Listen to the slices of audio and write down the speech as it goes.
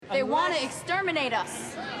They want to exterminate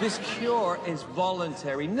us. This cure is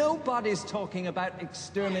voluntary. Nobody's talking about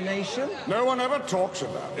extermination. No one ever talks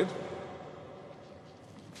about it.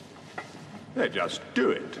 They just do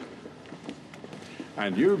it.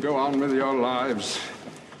 And you go on with your lives,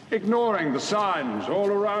 ignoring the signs all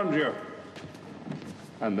around you.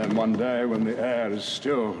 And then one day, when the air is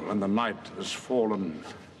still and the night has fallen,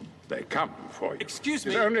 they come for you. Excuse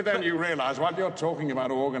me. It's only then you realize what you're talking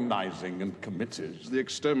about organizing and committees. The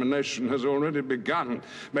extermination has already begun.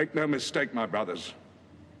 Make no mistake, my brothers.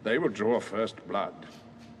 They will draw first blood.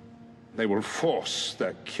 They will force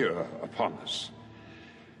their cure upon us.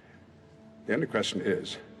 The only question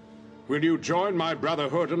is, will you join my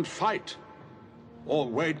brotherhood and fight? Or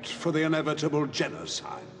wait for the inevitable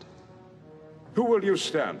genocide? Who will you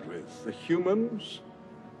stand with, the humans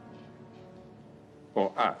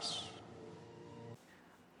or us?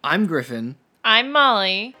 I'm Griffin. I'm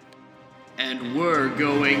Molly. And we're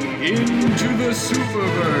going into the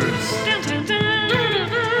Superverse. Dun, dun, dun.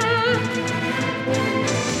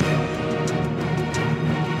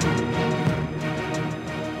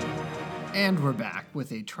 And we're back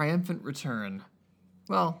with a triumphant return.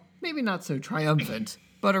 Well, maybe not so triumphant,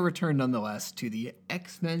 but a return nonetheless to the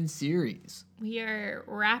X-Men series. We are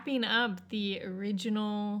wrapping up the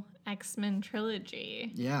original X-Men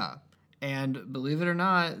trilogy. Yeah. And believe it or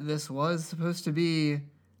not, this was supposed to be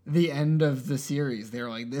the end of the series. They were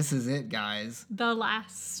like, this is it, guys. The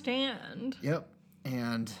Last Stand. Yep.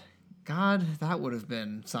 And God, that would have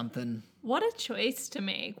been something. What a choice to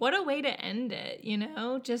make. What a way to end it, you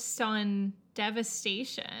know? Just on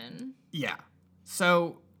devastation. Yeah.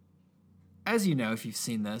 So, as you know, if you've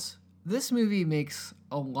seen this movie makes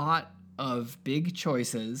a lot of big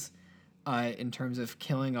choices in terms of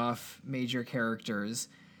killing off major characters.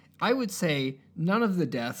 I would say none of the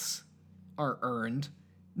deaths are earned.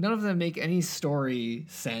 None of them make any story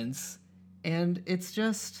sense. And it's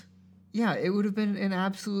just, yeah, it would have been an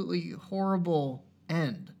absolutely horrible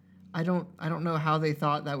end. I don't know how they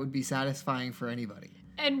thought that would be satisfying for anybody.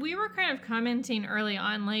 And we were kind of commenting early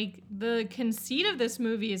on, like, the conceit of this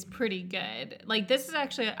movie is pretty good. Like, this is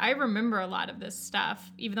actually, I remember a lot of this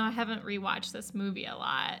stuff, even though I haven't rewatched this movie a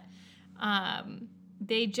lot.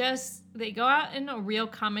 They go out in a real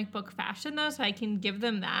comic book fashion, though, so I can give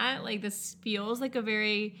them that. Like, this feels like a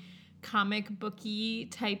very comic booky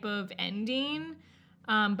type of ending.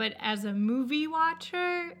 But as a movie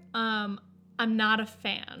watcher, I'm not a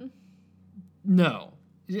fan. No.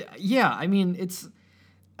 Yeah, I mean, it's...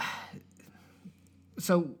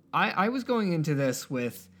 So I was going into this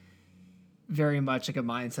with very much like a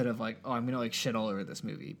mindset of like, oh, I'm gonna like shit all over this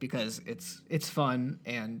movie because it's fun,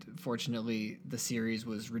 and fortunately the series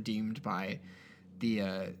was redeemed by the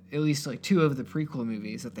at least like two of the prequel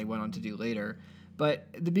movies that they went on to do later. But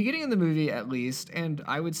the beginning of the movie, at least, and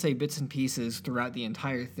I would say bits and pieces throughout the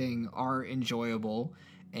entire thing, are enjoyable,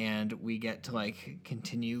 and we get to like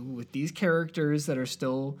continue with these characters that are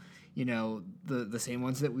still, you know, the same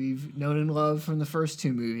ones that we've known and loved from the first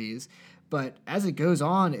two movies. But as it goes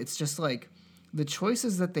on, it's just like the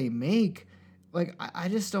choices that they make, like I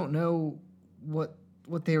just don't know what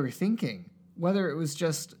they were thinking. Whether it was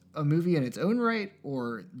just a movie in its own right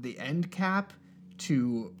or the end cap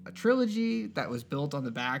to a trilogy that was built on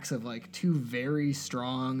the backs of like two very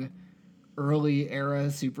strong early era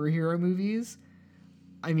superhero movies.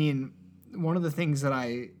 I mean, one of the things that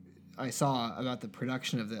I saw about the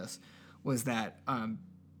production of this was that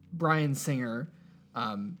Bryan Singer,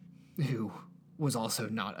 who was also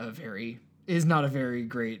is not a very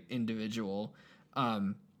great individual,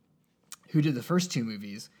 who did the first two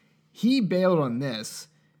movies, he bailed on this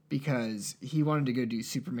because he wanted to go do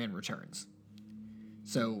Superman Returns.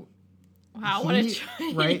 So, wow, what a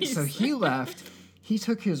choice. Right? So he left. He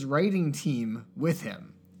took his writing team with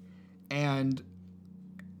him, and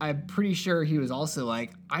I'm pretty sure he was also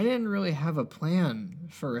like, I didn't really have a plan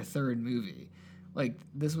for a third movie. Like,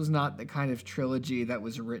 this was not the kind of trilogy that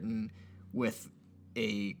was written with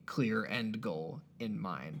a clear end goal in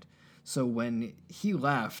mind. So when he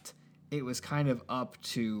left, it was kind of up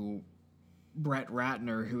to Brett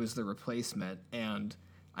Ratner, who was the replacement, and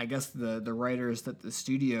I guess the writers that the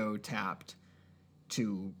studio tapped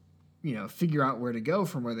to, you know, figure out where to go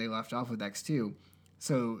from where they left off with X2.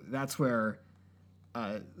 So that's where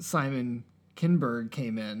Simon Kinberg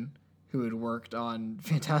came in, who had worked on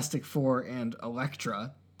Fantastic Four and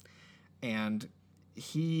Elektra, and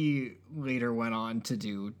he later went on to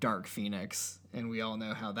do Dark Phoenix, and we all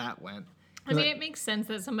know how that went. I mean, it makes sense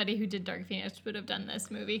that somebody who did Dark Phoenix would have done this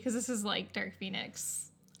movie, because this is like Dark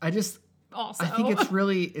Phoenix. I think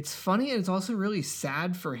it's funny, and it's also really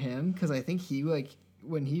sad for him, because I think he, like,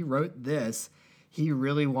 when he wrote this, he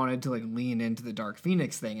really wanted to like lean into the Dark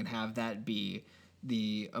Phoenix thing and have that be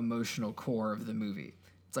the emotional core of the movie.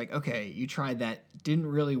 It's like, okay, you tried that, didn't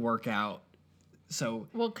really work out. So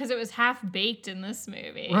Well, because it was half baked in this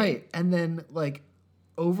movie. right, and then like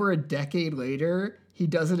over a decade later, he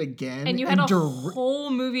does it again, And you had a whole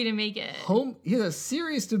movie to make it. He has a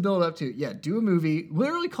series to build up to. Yeah, do a movie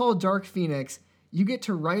literally called Dark Phoenix. You get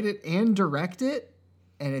to write it and direct it,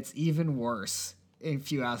 and it's even worse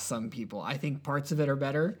if you ask some people. I think parts of it are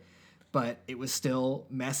better, but it was still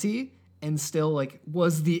messy and still like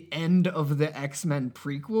was the end of the X-Men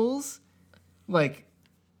prequels. Like,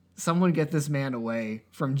 someone get this man away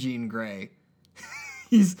from Jean Grey.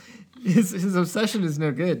 His obsession is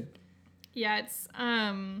no good. Yeah, it's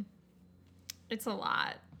a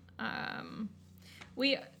lot.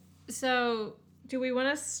 So do we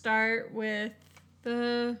want to start with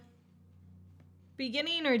the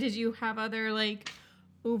beginning, or did you have other like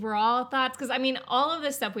overall thoughts? Because I mean, all of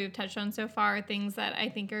the stuff we've touched on so far are things that I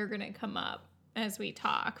think are going to come up as we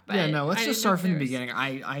talk. But yeah, no, let's just start from the beginning.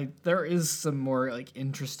 beginning. There is some more like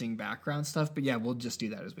interesting background stuff, but yeah, we'll just do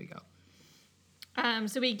that as we go.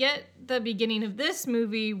 So we get the beginning of this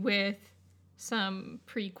movie with some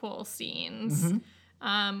prequel scenes,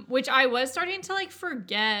 which I was starting to like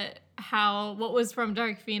forget what was from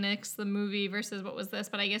Dark Phoenix, the movie, versus what was this.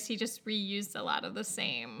 But I guess he just reused a lot of the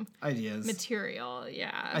same ideas, material.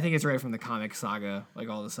 Yeah, I think it's right from the comic saga, like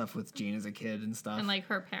all the stuff with Jean as a kid and stuff, and like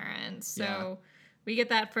her parents. So Yeah. we get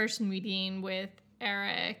that first meeting with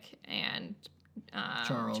Eric and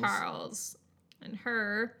Charles and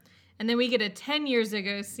her. And then we get a 10 years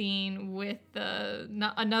ago scene with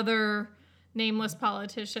another nameless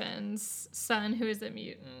politician's son who is a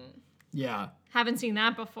mutant. Yeah. Haven't seen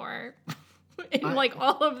that before in like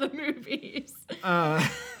all of the movies. Uh,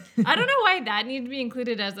 I don't know why that needed to be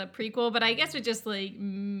included as a prequel, but I guess it just like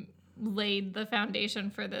laid the foundation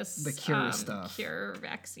for this the cure stuff, cure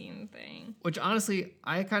vaccine thing. which honestly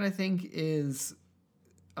I kind of think is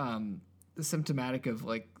symptomatic of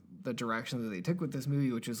like the direction that they took with this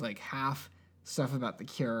movie, which was like half stuff about the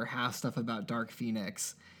cure, half stuff about Dark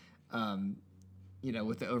Phoenix,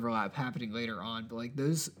 with the overlap happening later on. But like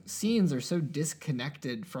those scenes are so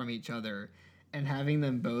disconnected from each other, and having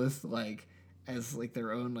them both like as like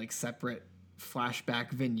their own like separate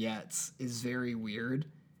flashback vignettes is very weird.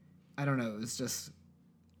 I don't know. It was just,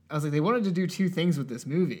 I was like, they wanted to do two things with this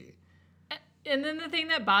movie. And then the thing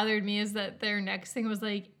that bothered me is that their next thing was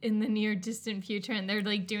like in the near distant future, and they're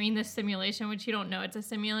like doing this simulation, which you don't know it's a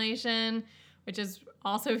simulation, which is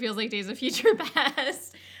also feels like Days of Future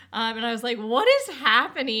Past. And I was like, what is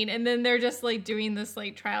happening? And then they're just like doing this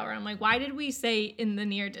like trial where I'm like, why did we say in the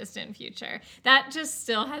near distant future? That just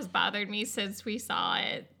still has bothered me since we saw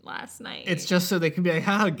it last night. It's just so they can be like,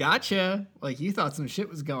 ha, gotcha. Like, you thought some shit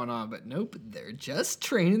was going on, but nope, they're just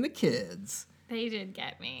training the kids. They did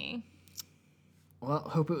get me. Well,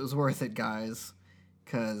 hope it was worth it, guys.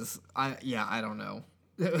 Because, I don't know.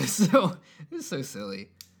 It was so silly.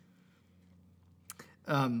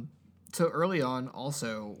 So early on,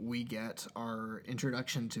 also, we get our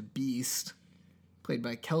introduction to Beast, played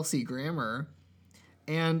by Kelsey Grammer.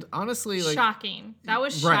 And honestly, like... Shocking. That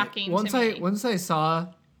was shocking to me. Once I saw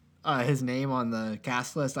his name on the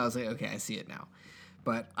cast list, I was like, okay, I see it now.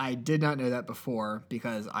 But I did not know that before,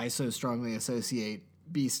 because I so strongly associate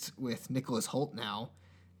Beast with Nicholas Hoult now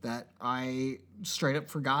that I straight up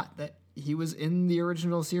forgot that he was in the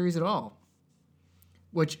original series at all.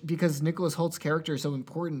 Which, because Nicholas Hoult's character is so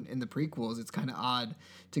important in the prequels, it's kind of odd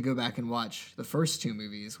to go back and watch the first two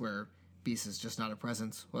movies where Beast is just not a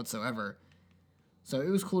presence whatsoever. So it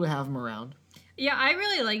was cool to have him around. Yeah, I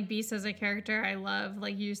really like Beast as a character. I love,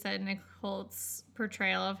 like you said, Nick Holt's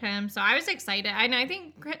portrayal of him. So I was excited. And I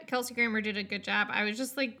think Kelsey Grammer did a good job. I was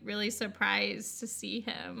just, like, really surprised to see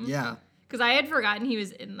him. Yeah. Because I had forgotten he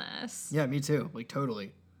was in this. Yeah, me too. Like,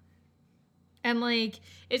 totally. And, like,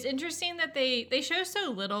 it's interesting that they show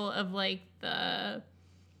so little of, like, the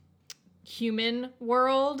human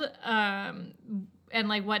world and,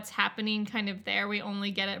 like, what's happening kind of there. We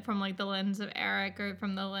only get it from, like, the lens of Eric or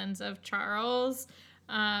from the lens of Charles.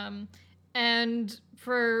 And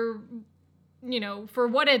for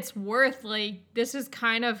what it's worth, like, this is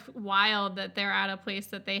kind of wild that they're at a place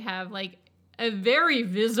that they have, like, a very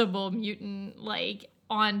visible mutant, like,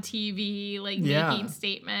 on TV, like, making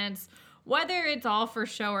statements. Whether it's all for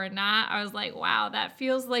show or not, I was like, wow, that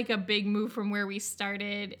feels like a big move from where we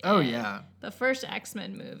started. The first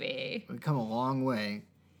X-Men movie. We've come a long way.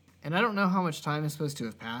 And I don't know how much time is supposed to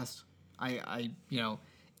have passed.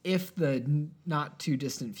 if the not too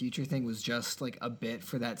distant future thing was just like a bit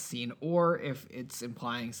for that scene, or if it's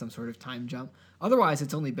implying some sort of time jump. Otherwise,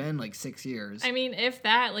 it's only been like 6 years. I mean, if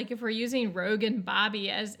that, like, if we're using Rogue and Bobby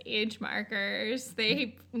as age markers,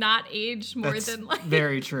 they not aged more That's than like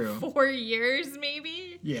very true. 4 years,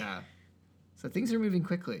 maybe. Yeah. So things are moving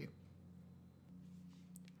quickly.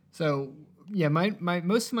 So yeah, my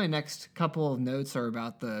most of my next couple of notes are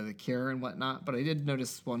about the cure and whatnot, but I did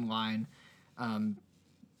notice one line.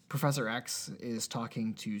 Professor X is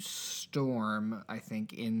talking to Storm, I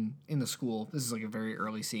think, in the school. This is like a very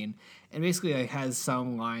early scene, and basically like has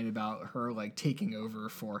some line about her like taking over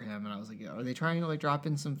for him, and I was like, are they trying to like drop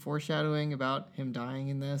in some foreshadowing about him dying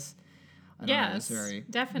in this? I don't know, Yes, it's very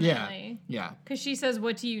definitely. yeah, Because she says,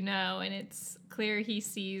 "What do you know?" And it's clear he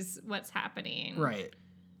sees what's happening. right,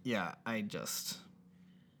 yeah. I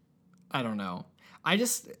don't know. I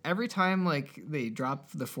just every time like they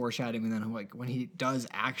drop the foreshadowing, and then like when he does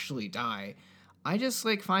actually die, I just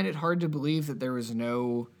like find it hard to believe that there was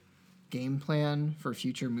no game plan for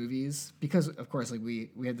future movies, because of course like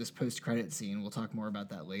we had this post-credit scene. We'll talk more about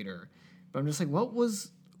that later, but I'm just like, what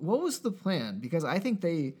was the plan? Because I think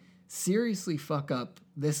they seriously fuck up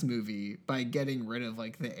this movie by getting rid of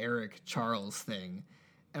like the Eric Charles thing,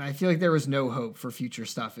 and I feel like there was no hope for future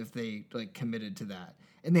stuff if they like committed to that.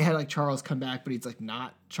 And they had like Charles come back, but he's like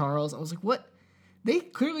not Charles. I was like, what? They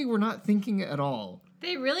clearly were not thinking at all.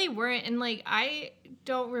 They really weren't. And like, I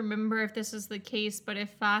don't remember if this is the case, but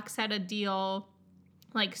if Fox had a deal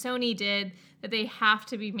like Sony did, that they have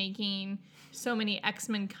to be making so many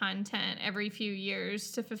X-Men content every few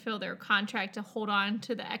years to fulfill their contract to hold on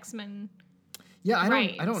to the X-Men. Yeah, I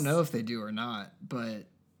rights. don't know if they do or not, but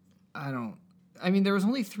I mean, there was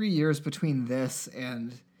only 3 years between this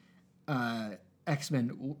and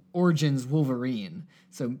X-Men Origins Wolverine,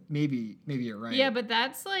 so maybe you're right. Yeah, but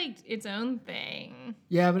that's like its own thing.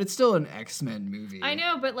 Yeah, but it's still an X-Men movie. I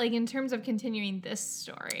know, but like in terms of continuing this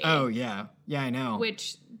story. Oh yeah, I know.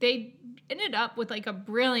 Which they ended up with like a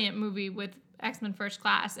brilliant movie with X-Men First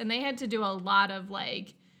Class, and they had to do a lot of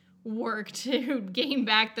like work to gain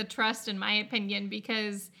back the trust, in my opinion,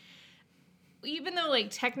 because even though like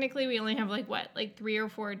technically we only have like 3 or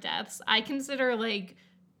 4 deaths, I consider like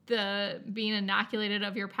the being inoculated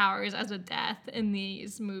of your powers as a death in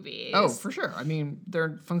these movies. Oh, for sure. I mean,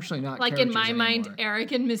 they're functionally not like in my characters mind, anymore.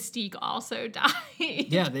 Eric and Mystique also died.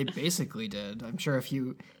 Yeah, they basically did. I'm sure if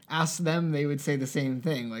you asked them, they would say the same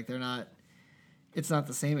thing. Like it's not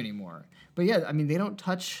the same anymore. But yeah, I mean, they don't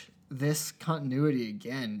touch this continuity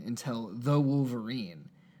again until The Wolverine,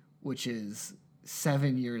 which is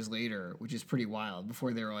 7 years later, which is pretty wild,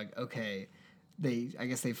 before they were like, okay, I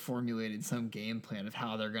guess they formulated some game plan of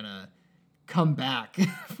how they're gonna come back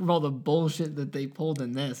from all the bullshit that they pulled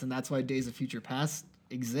in this, and that's why Days of Future Past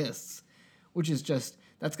exists, which is just,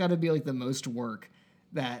 that's got to be like the most work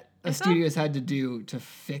that a studio has had to do to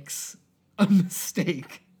fix a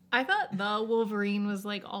mistake. I thought The Wolverine was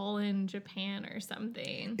like all in Japan or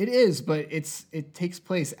something. It is, but it takes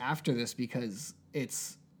place after this because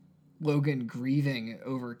it's Logan grieving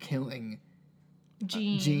over killing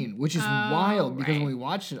Jean, which is wild, because when we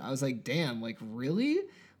watched it, I was like, damn, like really?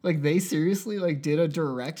 Like they seriously like did a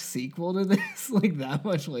direct sequel to this like that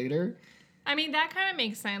much later? I mean, that kind of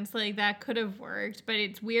makes sense. Like that could have worked, but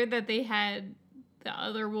it's weird that they had the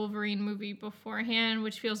other Wolverine movie beforehand,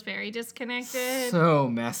 which feels very disconnected. So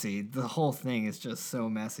messy. The whole thing is just so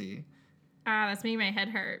messy. That's making my head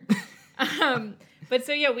hurt. But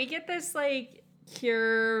so yeah, we get this like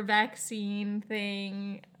cure vaccine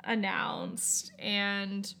thing announced,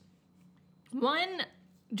 and one,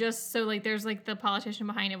 just so like there's like the politician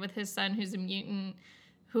behind it with his son who's a mutant,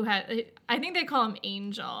 who had, I think they call him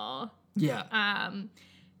Angel. Yeah.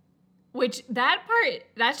 Which that part,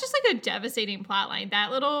 that's just like a devastating plot line.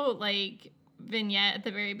 That little like vignette at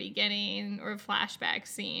the very beginning or flashback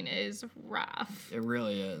scene is rough. It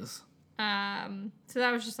really is. So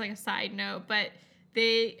that was just like a side note, but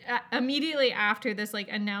they immediately after this like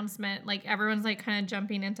announcement, like everyone's like kind of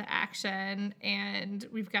jumping into action, and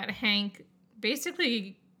we've got Hank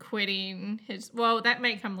basically quitting his, well, that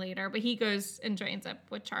might come later, but he goes and joins up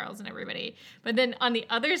with Charles and everybody. But then on the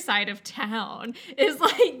other side of town is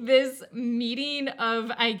like this meeting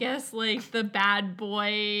of, I guess, like the bad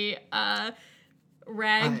boy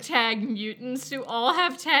ragtag mutants who all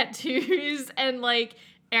have tattoos, and like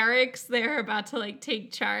Eric's there about to like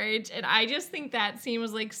take charge, and I just think that scene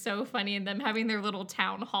was like so funny, and them having their little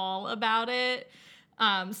town hall about it,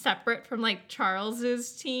 separate from like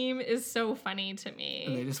Charles's team, is so funny to me.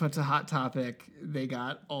 And they just went to Hot Topic. They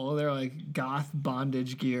got all their like goth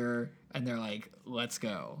bondage gear, and they're like, let's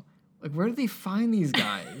go. Like, where did they find these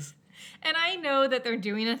guys? And I know that they're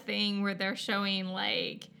doing a thing where they're showing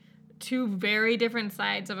like two very different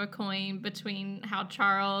sides of a coin between how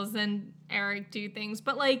Charles and Eric do things,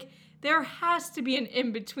 but like there has to be an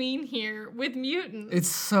in-between here with mutants. It's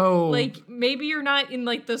so... like, maybe you're not in,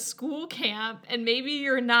 like, the school camp, and maybe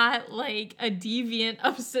you're not, like, a deviant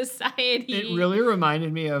of society. It really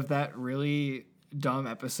reminded me of that really dumb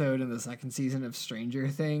episode in the second season of Stranger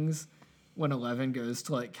Things when Eleven goes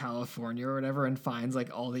to, like, California or whatever and finds, like,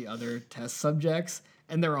 all the other test subjects,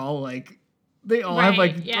 and they're all, like... They all have,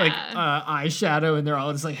 like, eyeshadow, and they're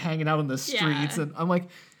all just, like, hanging out on the streets, and I'm like...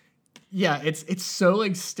 Yeah, it's so,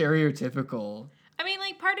 like, stereotypical. I mean,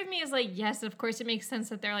 like, part of me is like, yes, of course it makes sense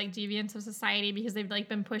that they're, like, deviants of society because they've, like,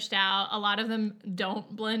 been pushed out. A lot of them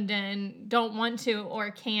don't blend in, don't want to,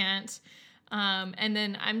 or can't. And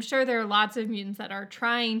then I'm sure there are lots of mutants that are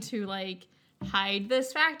trying to, like, hide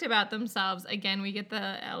this fact about themselves. Again, we get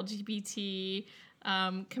the LGBT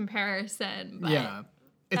comparison. But, yeah.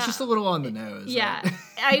 It's just a little on the nose. Yeah. Right?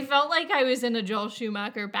 I felt like I was in a Joel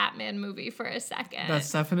Schumacher Batman movie for a second. That's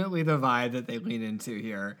definitely the vibe that they lean into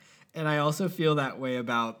here. And I also feel that way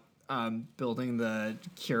about building the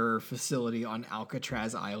cure facility on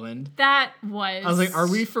Alcatraz Island. That was... I was like, are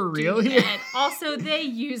we for real stupid. here? Also, they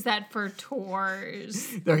use that for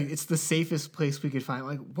tours. It's the safest place we could find.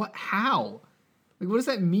 Like, what? How? Like, what does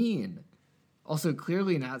that mean? Also,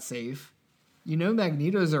 clearly not safe. You know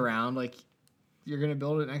Magneto's around. Like... You're going to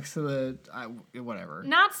build it next to the... whatever.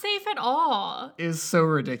 Not safe at all. Is so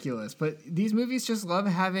ridiculous. But these movies just love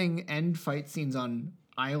having end fight scenes on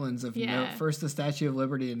islands of note. First the Statue of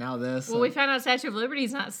Liberty and now this. Well, we found out Statue of Liberty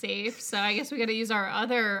is not safe, so I guess we got to use our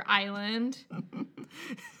other island.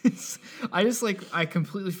 I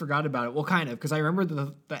completely forgot about it. Well, kind of, because I remember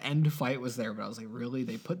the end fight was there, but I was like, really?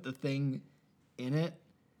 They put the thing in it?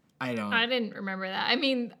 I didn't remember that. I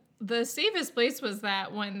mean... The safest place was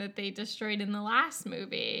that one that they destroyed in the last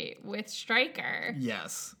movie with Stryker.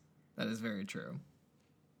 Yes, that is very true.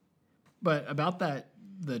 But about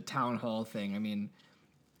the town hall thing, I mean,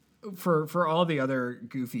 for all the other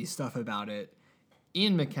goofy stuff about it,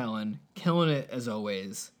 Ian McKellen, killing it as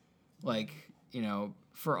always. Like, you know,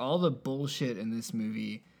 for all the bullshit in this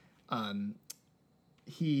movie,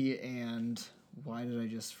 he and, why did I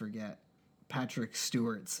just forget? Patrick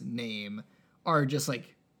Stewart's name are just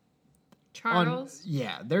like, Charles?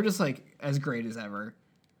 They're just like as great as ever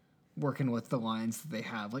working with the lines that they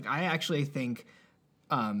have. Like, I actually think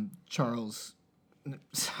Charles,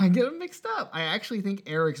 I get them mixed up. I actually think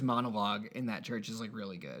Eric's monologue in that church is like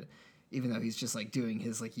really good, even though he's just like doing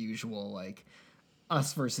his like usual like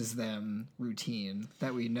us versus them routine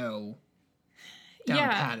that we know down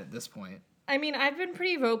pat at this point. I mean, I've been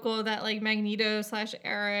pretty vocal that like Magneto /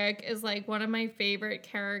 Eric is like one of my favorite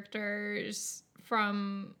characters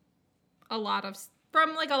from a lot of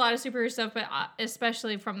superhero stuff, but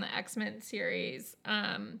especially from the X-Men series.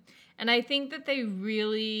 And I think that they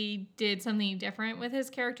really did something different with his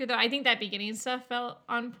character, though. I think that beginning stuff felt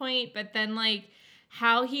on point, but then like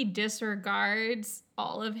how he disregards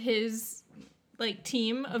all of his like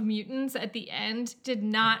team of mutants at the end did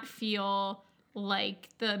not feel like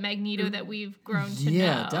the Magneto that we've grown to know.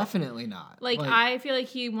 Yeah, definitely not. Like, I feel like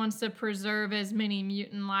he wants to preserve as many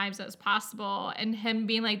mutant lives as possible, and him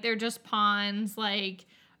being like, they're just pawns, like,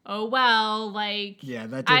 oh, well, like... Yeah,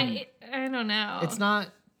 that didn't... I don't know. That's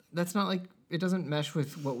not, like, it doesn't mesh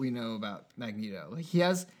with what we know about Magneto. Like, he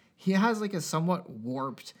has, like, a somewhat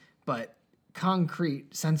warped but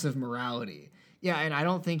concrete sense of morality. Yeah, and I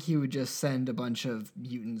don't think he would just send a bunch of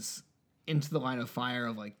mutants into the line of fire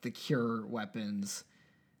of like the cure weapons,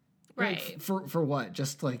 right? Like, for what?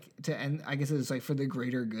 Just like to end? I guess it's like for the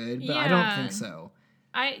greater good, but I don't think so.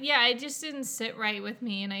 It just didn't sit right with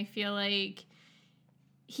me, and I feel like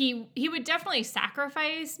he would definitely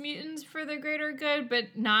sacrifice mutants for the greater good,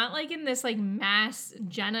 but not like in this like mass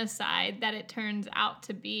genocide that it turns out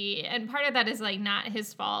to be. And part of that is like not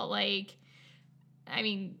his fault. Like, I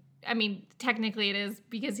mean, technically it is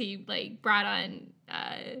because he like brought on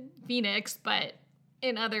Phoenix, but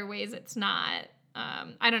in other ways it's not.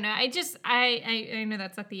 I don't know. I know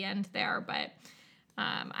that's at the end there, but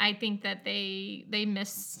I think that they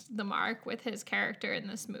missed the mark with his character in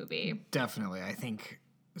this movie. Definitely. I think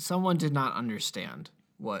someone did not understand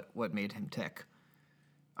what made him tick.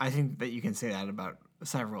 I think that you can say that about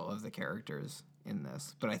several of the characters in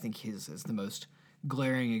this, but I think his is the most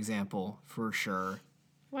glaring example for sure.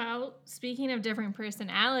 Well, speaking of different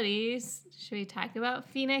personalities, should we talk about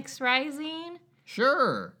Phoenix Rising?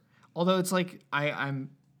 Sure. Although it's like,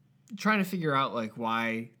 I'm trying to figure out like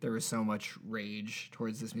why there was so much rage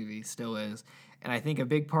towards this movie, still is. And I think a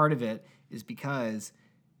big part of it is because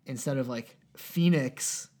instead of like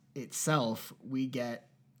Phoenix itself, we get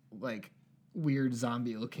like weird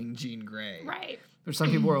zombie looking Jean Grey. Right. But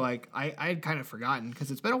some people were like, I had kind of forgotten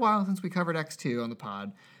because it's been a while since we covered X2 on the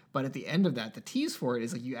pod. But at the end of that, the tease for it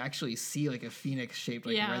is like you actually see like a phoenix shaped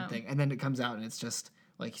like red thing. And then it comes out and it's just,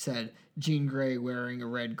 like you said, Jean Grey wearing a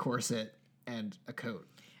red corset and a coat.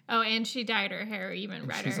 Oh, and she dyed her hair even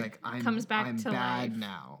redder. She's like, I'm bad life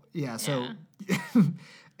now. Yeah, so... Yeah.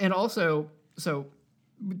 And also, so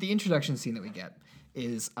the introduction scene that we get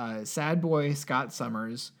is sad boy Scott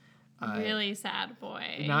Summers. Really sad boy.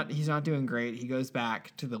 He's not doing great. He goes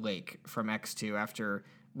back to the lake from X2 after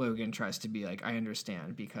Logan tries to be like, I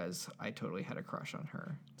understand because I totally had a crush on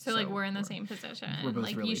her. So like we're in the same position. We're both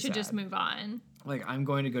like really you should just sad. move on. Like I'm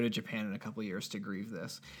going to go to Japan in a couple years to grieve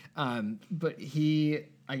this. But he,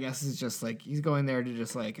 I guess, is just like he's going there to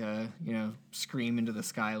just like scream into the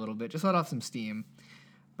sky a little bit, just let off some steam.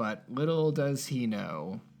 But little does he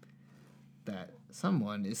know that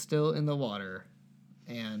someone is still in the water.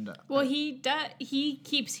 And well, he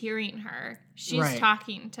keeps hearing her. She's Right.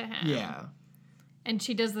 talking to him. yeah, And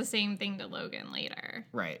she does the same thing to Logan later.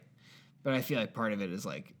 right. But I feel like part of it is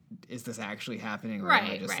like, is this actually happening? Or am I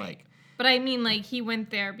Right, just right. like, But I mean, like, he went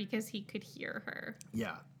there because he could hear her.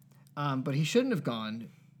 yeah. But he shouldn't have gone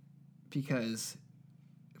because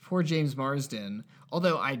poor James Marsden,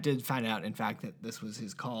 although I did find out, in fact, that this was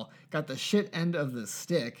his call, got the shit end of the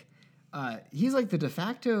stick. He's like the de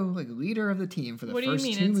facto like leader of the team for the What do you first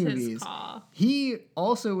mean two it's movies. his call? He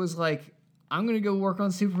also was like, I'm going to go work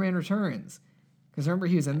on Superman Returns. Because remember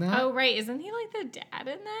he was in that? Oh, right. Isn't he like the dad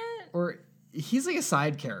in that? Or he's like a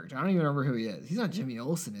side character. I don't even remember who he is. He's not Jimmy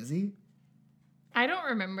Olsen, is he? I don't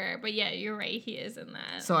remember, but yeah, you're right. He is in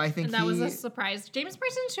that. So I think and that was a surprise. James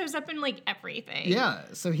Marsden shows up in like everything. Yeah,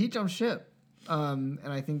 so he jumped ship. And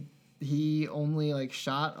I think he only like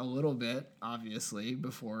shot a little bit, obviously,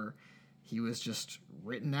 before he was just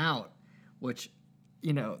written out, which,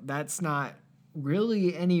 that's not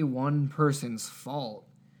really any one person's fault,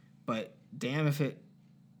 but damn if it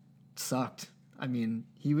sucked. I mean,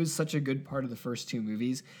 he was such a good part of the first two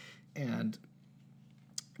movies, and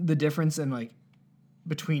the difference in like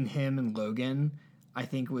between him and Logan, I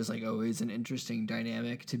think was like always an interesting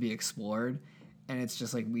dynamic to be explored, and it's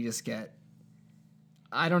just like we just get,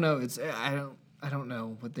 I don't know, I don't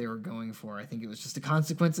know what they were going for. I think it was just a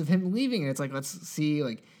consequence of him leaving, and it's like, let's see,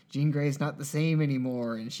 like Jean Grey's not the same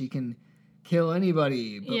anymore, and she can kill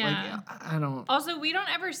anybody. But Yeah. like, I don't. Also, we don't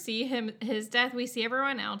ever see his death. We see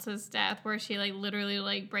everyone else's death where she like literally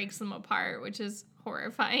like breaks them apart, which is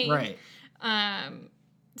horrifying. Right.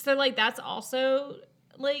 So like that's also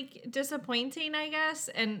like disappointing, I guess.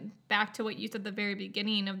 And back to what you said at the very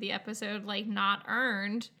beginning of the episode, like not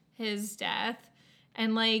earned his death.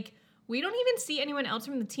 And like we don't even see anyone else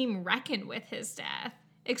from the team reckon with his death.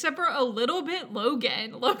 Except for a little bit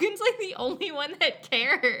Logan. Logan's like the only one that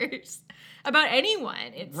cares about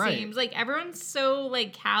anyone, it Right. seems. Like everyone's so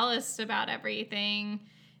like calloused about everything.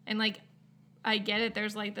 And like I get it,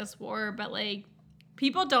 there's like this war, but like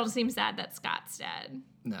people don't seem sad that Scott's dead.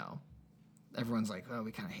 No. Everyone's like, oh,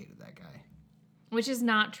 we kind of hated that guy. Which is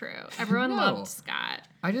not true. Everyone No. loved Scott.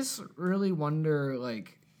 I just really wonder,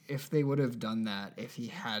 like, if they would have done that if he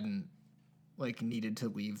hadn't, like, needed to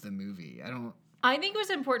leave the movie. I think it was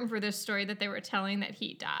important for this story that they were telling that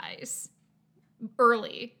he dies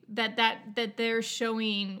early. That they're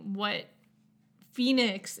showing what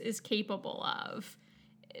Phoenix is capable of.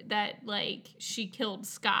 That, like, she killed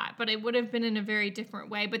Scott. But it would have been in a very different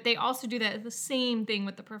way. But they also do that the same thing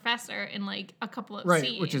with the professor in, like, a couple of Right,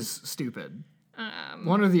 scenes. which is stupid.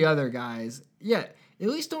 One of the other guys, yeah, at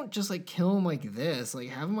least don't just, like, kill him like this. Like,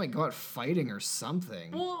 have him, like, go out fighting or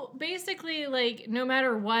something. Well, basically, like, no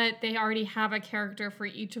matter what, they already have a character for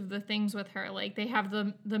each of the things with her. Like, they have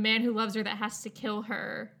the man who loves her that has to kill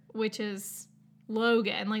her, which is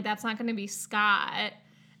Logan. Like, that's not going to be Scott.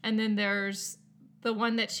 And then there's the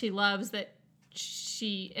one that she loves that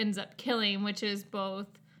she ends up killing, which is both...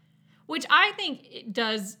 Which I think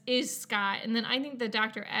is Scott. And then I think the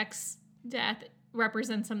Dr. X death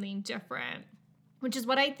represents something different. Which is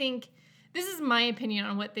what I think... This is my opinion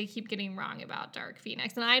on what they keep getting wrong about Dark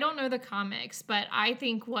Phoenix. And I don't know the comics, but I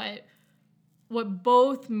think what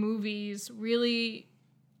both movies really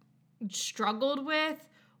struggled with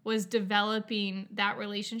was developing that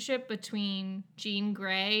relationship between Jean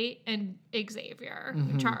Grey and Xavier,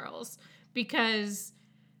 Charles. Because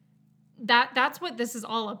that's what this is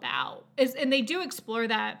all about. And they do explore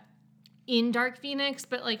that in Dark Phoenix,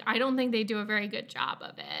 but like I don't think they do a very good job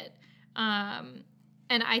of it.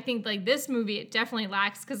 And I think, like, this movie, it definitely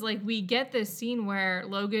lacks, because, like, we get this scene where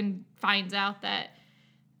Logan finds out that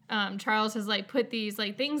Charles has, like, put these,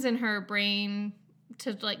 like, things in her brain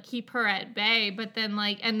to like keep her at bay, but then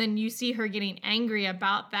like, and then you see her getting angry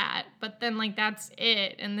about that, but then like that's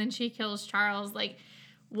it, and then she kills Charles. Like,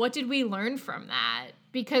 what did we learn from that?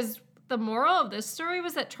 Because the moral of this story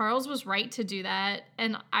was that Charles was right to do that,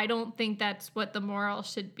 and I don't think that's what the moral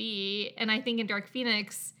should be. And I think in Dark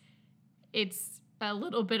Phoenix, it's a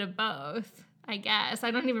little bit of both, I guess.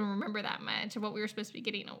 I don't even remember that much of what we were supposed to be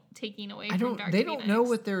taking away from Dark Phoenix. They don't know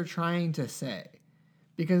what they're trying to say.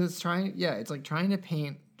 Because it's like trying to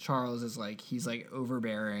paint Charles as like he's like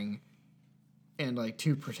overbearing and like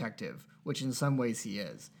too protective, which in some ways he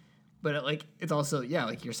is. But it's also,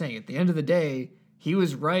 like you're saying, at the end of the day, he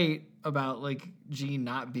was right about like Jean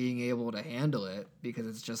not being able to handle it, because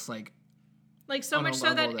it's just like so much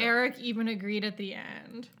so that Eric even agreed at the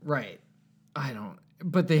end. Right.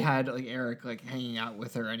 But they had like Eric like hanging out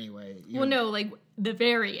with her anyway. Well, no, like the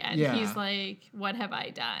very end. Yeah. He's like, "What have I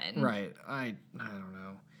done?" Right. I don't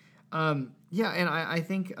know. And I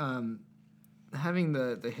think having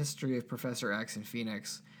the history of Professor X and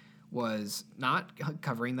Phoenix was not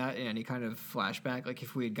covering that in any kind of flashback. Like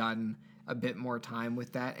if we had gotten a bit more time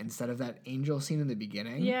with that instead of that angel scene in the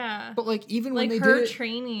beginning. Yeah. But like even when like they her did it,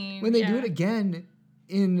 training, when they do it again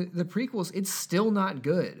in the prequels, it's still not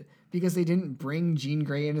good. Because they didn't bring Jean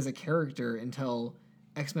Grey in as a character until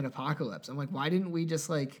X-Men Apocalypse. I'm like, why didn't we just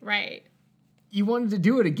like... Right. You wanted to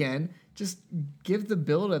do it again. Just give the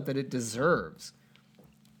build-up that it deserves.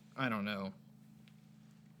 I don't know.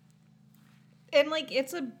 And, like,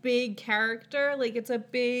 it's a big character. Like, it's a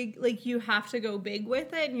big... Like, you have to go big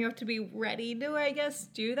with it. And you have to be ready to, I guess,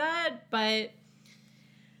 do that. But...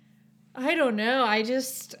 I don't know.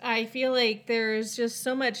 I feel like there's just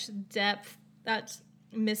so much depth that's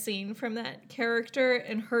missing from that character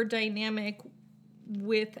and her dynamic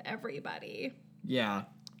with everybody. Yeah.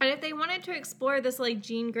 And if they wanted to explore this like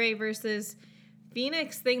Jean Grey versus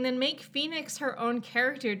Phoenix thing, then make Phoenix her own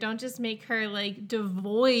character. Don't just make her like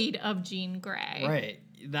devoid of Jean Grey. Right.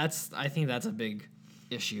 I think that's a big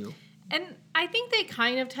issue. And I think they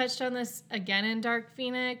kind of touched on this again in Dark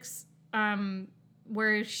Phoenix,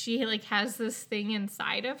 where she like has this thing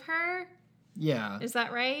inside of her. Yeah. Is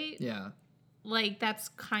that right? Yeah. Like, that's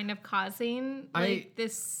kind of causing,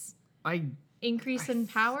 this increase in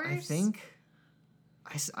powers? I think...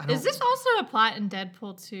 I don't... Is this also a plot in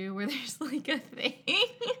Deadpool 2 where there's, like, a thing?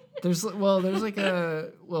 there's like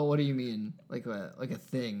a... Well, what do you mean? Like a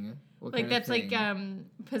thing? What like, that's, thing?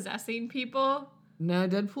 like, possessing people? No,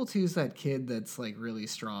 Deadpool 2 is that kid that's, like, really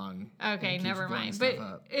strong. Okay, never mind. But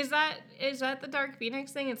is that the Dark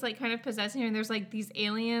Phoenix thing? It's, like, kind of possessing her, and there's, like, these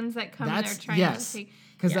aliens that come and they're trying to take...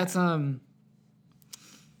 Because that's,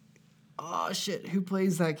 oh, shit. Who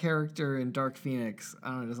plays that character in Dark Phoenix? I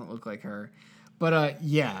don't know. It doesn't look like her. But,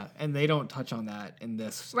 yeah. And they don't touch on that in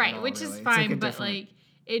this. Right, all, which really. is fine. But, like,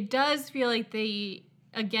 it does feel like they,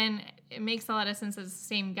 again, it makes a lot of sense as the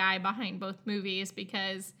same guy behind both movies,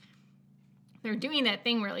 because they're doing that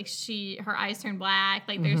thing where, like, her eyes turn black.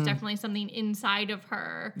 Like, there's definitely something inside of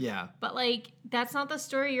her. Yeah. But, like, that's not the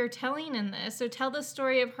story you're telling in this. So tell the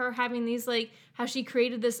story of her having these, like, how she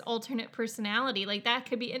created this alternate personality. Like, that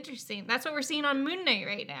could be interesting. That's what we're seeing on Moon Knight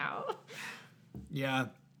right now. Yeah.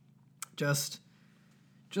 Just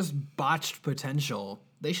botched potential.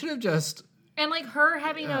 They should have just... And, like, her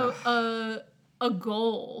having a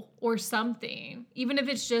goal or something, even if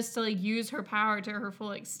it's just to, like, use her power to her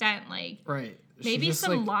full extent. Like, right. Maybe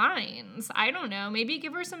some lines. I don't know. Maybe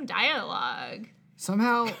give her some dialogue.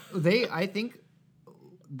 Somehow, I think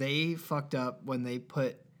they fucked up when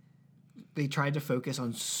they tried to focus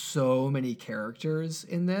on so many characters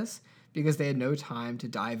in this, because they had no time to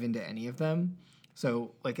dive into any of them.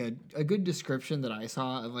 So, like, a good description that I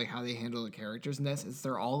saw of, like, how they handle the characters in this is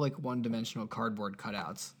they're all, like, one-dimensional cardboard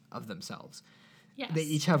cutouts of themselves. Yes. They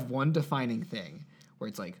each have one defining thing, where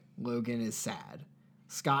it's like, Logan is sad.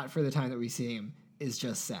 Scott, for the time that we see him, is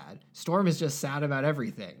just sad. Storm is just sad about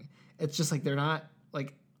everything. It's just, like, they're not,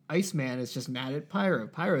 like, Iceman is just mad at Pyro.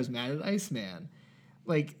 Pyro's mad at Iceman.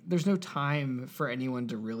 Like, there's no time for anyone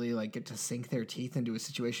to really, like, get to sink their teeth into a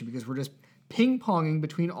situation, because we're just ping-ponging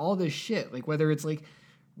between all this shit. Like, whether it's, like,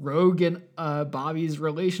 Rogue and Bobby's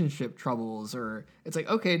relationship troubles, or it's like,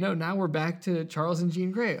 okay, no, now we're back to Charles and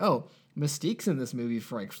Jean Grey. Oh, Mystique's in this movie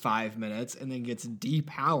for, like, 5 minutes and then gets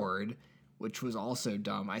depowered, which was also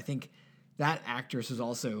dumb. I think that actress was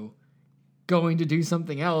also going to do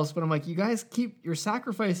something else, but I'm like, you guys you're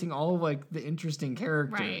sacrificing all of, like, the interesting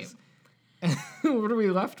characters. Right. What are we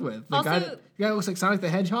left with? The guy that looks like Sonic the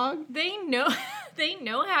Hedgehog? They know they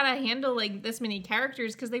know how to handle like this many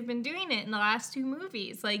characters because they've been doing it in the last 2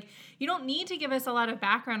 movies. Like, you don't need to give us a lot of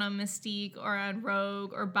background on Mystique or on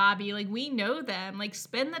Rogue or Bobby. Like, we know them. Like,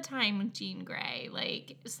 spend the time with Jean Grey,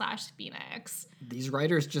 like / Phoenix. These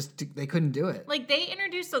writers they couldn't do it. Like, they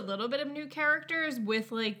introduced a little bit of new characters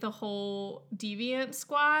with like the whole Deviant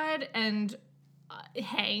Squad and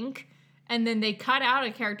Hank. And then they cut out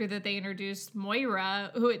a character that they introduced,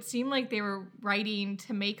 Moira, who it seemed like they were writing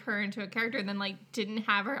to make her into a character and then, like, didn't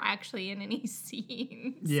have her actually in any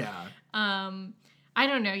scenes. Yeah. I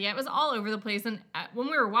don't know. Yeah, it was all over the place. And when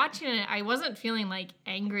we were watching it, I wasn't feeling, like,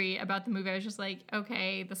 angry about the movie. I was just like,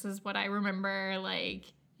 okay, this is what I remember.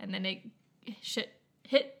 Like, and then shit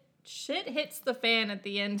hits the fan at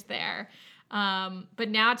the end there. But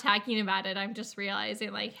now talking about it, I'm just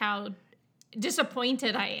realizing, like, how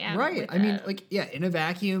disappointed I am. Right. I mean, like, yeah, in a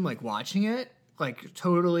vacuum, like, watching it, like,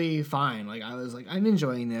 totally fine. Like, I was like, I'm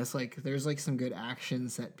enjoying this. Like, there's, like, some good action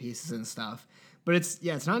set pieces and stuff. But it's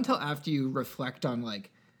not until after you reflect on,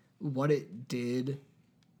 like, what it did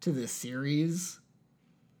to the series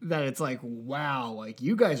that it's like, wow, like,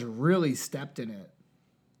 you guys really stepped in it.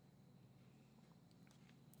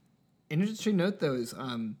 Interesting note, though, is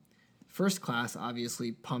First Class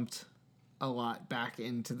obviously pumped a lot back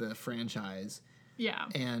into the franchise. Yeah.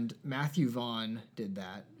 And Matthew Vaughn did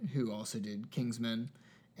that, who also did Kingsman.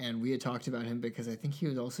 And we had talked about him because I think he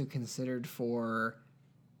was also considered for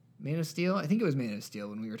Man of Steel. I think it was Man of Steel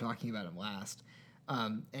when we were talking about him last.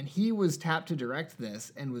 And he was tapped to direct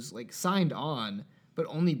this and was like signed on, but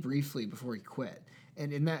only briefly before he quit.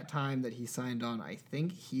 And in that time that he signed on, I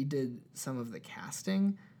think he did some of the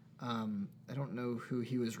casting. I don't know who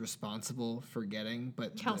he was responsible for getting,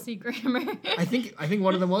 but Kelsey Grammer. I think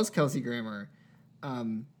one of them was Kelsey Grammer.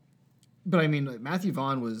 But I mean, like, Matthew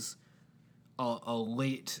Vaughn was a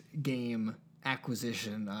late game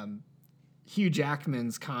acquisition. Hugh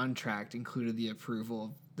Jackman's contract included the approval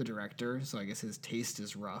of the director, so I guess his taste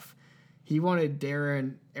is rough. He wanted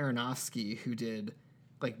Darren Aronofsky, who did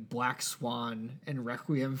like Black Swan and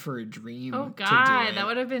Requiem for a Dream. Oh God, that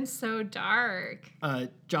would have been so dark.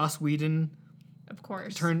 Joss Whedon, of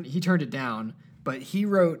course, he turned it down, but he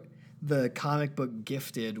wrote the comic book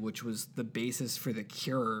Gifted, which was the basis for the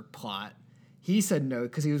Cure plot. He said no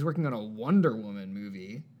because he was working on a Wonder Woman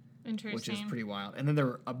movie. Interesting. Which is pretty wild. And then there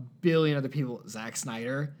were a billion other people. Zack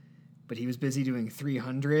Snyder, but he was busy doing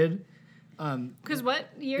 300. Because what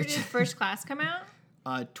year did First Class come out?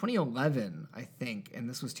 2011, I think, and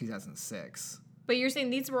this was 2006. But you're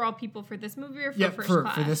saying these were all people for this movie or for First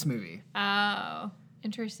Class? For this movie. Oh,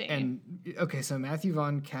 interesting. And, okay, so Matthew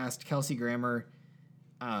Vaughn cast Kelsey Grammer,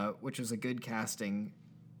 which was a good casting.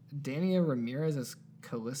 Dania Ramirez as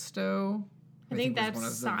Callisto. I think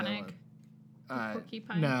that's Sonic.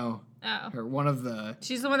 Porcupine. No. Oh. Or one of the...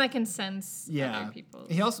 She's the one that can sense other people.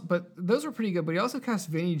 But those were pretty good, but he also cast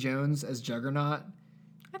Vinnie Jones as Juggernaut.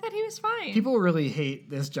 I thought he was fine. People really hate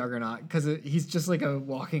this Juggernaut because he's just like a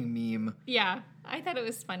walking meme. Yeah, I thought it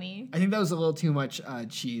was funny. I think that was a little too much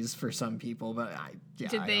cheese for some people, but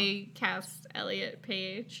Did they cast Elliot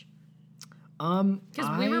Page?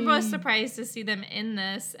 Because we were both surprised to see them in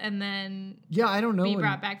this, and then I don't know. Be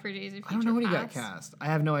brought back for Days of Future Past. I don't know when he got cast. I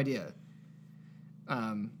have no idea.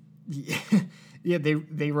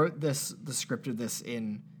 They wrote the script of this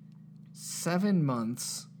in 7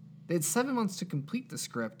 months. They had 7 months to complete the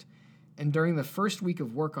script, and during the first week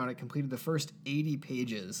of work on it, completed the first 80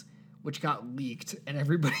 pages, which got leaked, and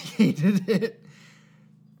everybody hated it.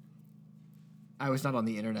 I was not on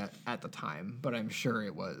the internet at the time, but I'm sure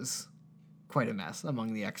it was quite a mess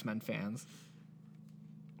among the X-Men fans.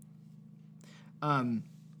 Well,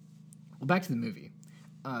 back to the movie.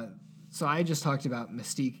 So I just talked about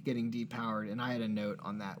Mystique getting depowered, and I had a note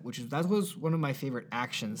on that, that was one of my favorite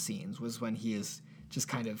action scenes, was when he is just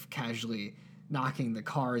kind of casually knocking the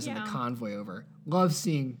cars and the convoy over. Love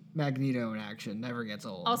seeing Magneto in action. Never gets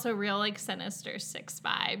old. Also real, like, Sinister Six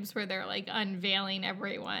vibes, where they're, like, unveiling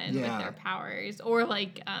everyone with their powers. Or,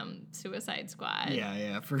 like, Suicide Squad.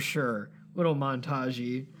 Yeah, for sure. Little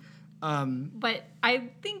montage-y. But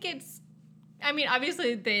I think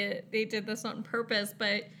obviously they did this on purpose,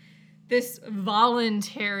 but this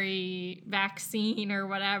voluntary vaccine or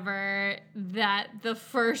whatever that the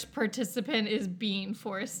first participant is being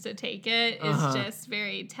forced to take it is just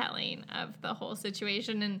very telling of the whole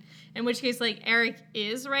situation. And in which case, like, Eric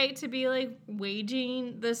is right to be, like,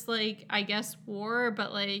 waging this, like, I guess, war,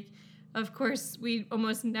 but, like, of course we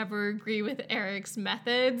almost never agree with Eric's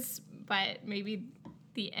methods, but maybe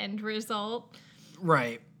the end result.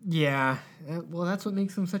 Right. Yeah. Well, that's what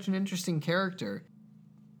makes him such an interesting character.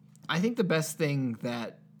 I think the best thing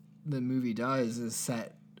that the movie does is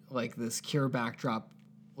set like this Cure backdrop,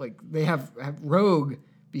 like they have Rogue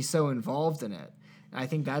be so involved in it. And I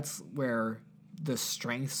think that's where the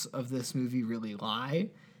strengths of this movie really lie,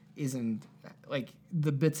 is in like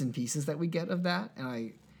the bits and pieces that we get of that.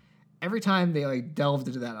 And every time they like delved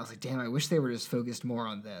into that, I was like, damn, I wish they were just focused more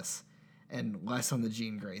on this and less on the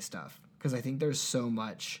Jean Grey stuff. Because I think there's so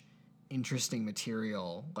much interesting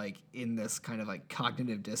material like in this kind of like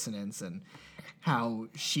cognitive dissonance and how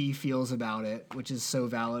she feels about it, which is so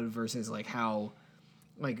valid, versus like how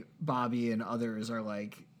like Bobby and others are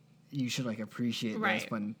like, you should like appreciate this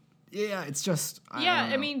when it's just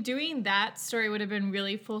I mean, doing that story would have been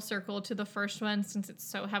really full circle to the first one, since it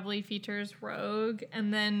so heavily features Rogue.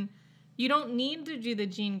 And then you don't need to do the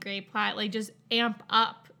Jean Grey plot, like just amp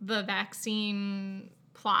up the vaccine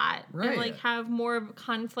plot and like have more of a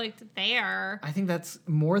conflict there. I think that's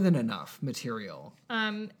more than enough material.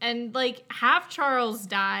 And like have Charles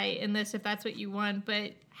die in this if that's what you want,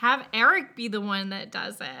 but have Eric be the one that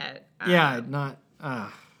does it.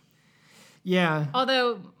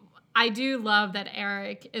 Although I do love that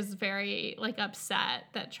Eric is very like upset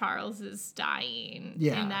that Charles is dying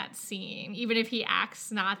in that scene, even if he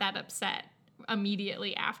acts not that upset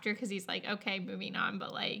immediately after, because he's like, okay, moving on,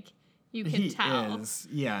 but like you can tell.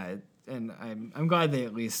 And I'm glad they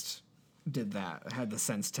at least did that. I had the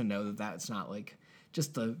sense to know that that's not like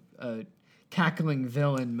just a cackling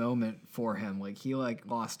villain moment for him. Like he like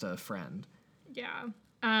lost a friend. Yeah.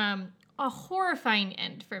 A horrifying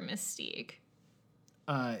end for Mystique.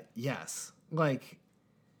 Yes. Like,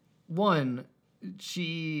 one,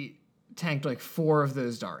 she tanked like 4 of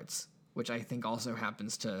those darts, which I think also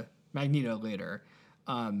happens to Magneto later.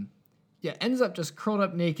 Ends up just curled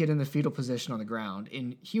up naked in the fetal position on the ground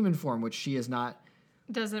in human form, which she is not.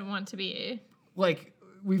 Doesn't want to be. Like,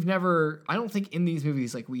 I don't think in these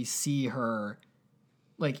movies, like, we see her,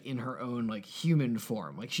 like, in her own, like, human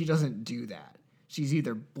form. Like, she doesn't do that. She's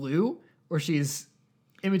either blue or she's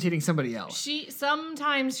imitating somebody else.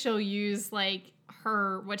 Sometimes she'll use like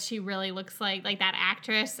what she really looks like that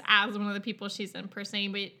actress as one of the people she's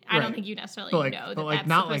impersonating, but I don't think you necessarily know that that's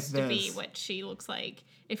not supposed like to be what she looks like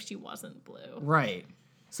if she wasn't blue. Right.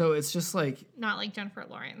 So it's just like not like Jennifer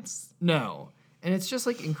Lawrence. No. And it's just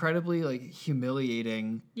like incredibly like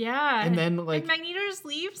humiliating. Yeah. And then like and Magneto just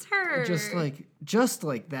leaves her. Just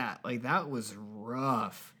like that. Like that was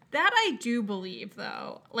rough. That I do believe,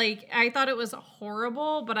 though. Like, I thought it was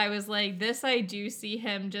horrible, but I was like, this I do see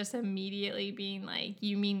him just immediately being like,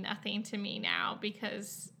 you mean nothing to me now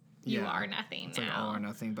because you are nothing it's now. Like all or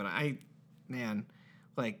nothing, but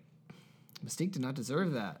like, Mystique did not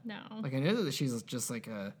deserve that. No. Like, I know that she's just like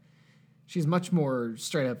she's much more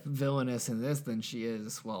straight up villainous in this than she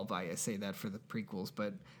is. Well, I say that for the prequels,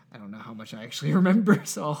 but I don't know how much I actually remember,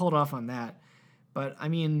 so I'll hold off on that. But, I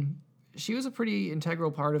mean, she was a pretty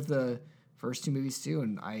integral part of the first 2 movies too,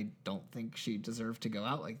 and I don't think she deserved to go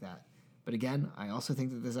out like that. But again, I also think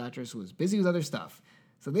that this actress was busy with other stuff,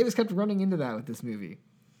 so they just kept running into that with this movie.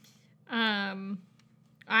 I'm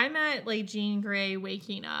at like Jean Grey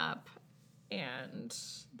waking up and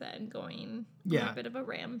then going on a bit of a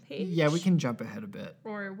rampage. Yeah, we can jump ahead a bit.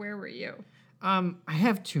 Or where were you? I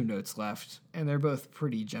have 2 notes left, and they're both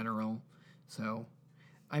pretty general. So,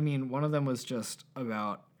 I mean, one of them was just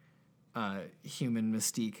about human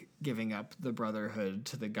Mystique giving up the Brotherhood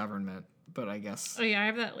to the government, but I guess I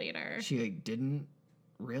have that later. She like didn't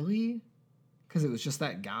really, because it was just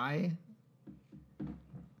that guy.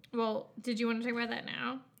 Well, did you want to talk about that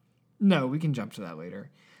now? No, we can jump to that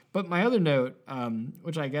later. But my other note,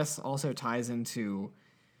 which I guess also ties into,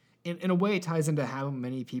 in a way, ties into how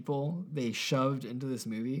many people they shoved into this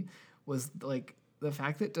movie, was like the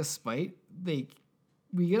fact that despite we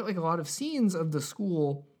get like a lot of scenes of the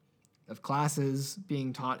school, of classes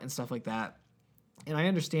being taught and stuff like that. And I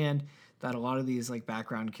understand that a lot of these like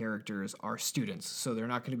background characters are students, so they're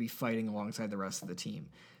not going to be fighting alongside the rest of the team.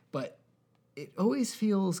 But it always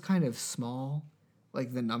feels kind of small,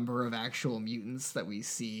 like the number of actual mutants that we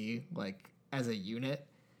see like as a unit.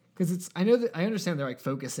 Because I understand they're like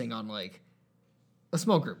focusing on like a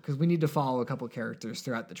small group because we need to follow a couple characters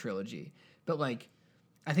throughout the trilogy. But like,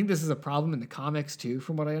 I think this is a problem in the comics too,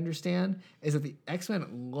 from what I understand, is that the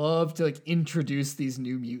X-Men love to like introduce these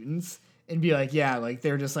new mutants and be like, yeah, like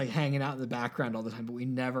they're just like hanging out in the background all the time, but we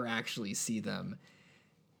never actually see them.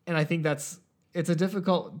 And I think it's a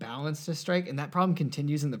difficult balance to strike, and that problem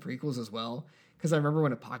continues in the prequels as well. Because I remember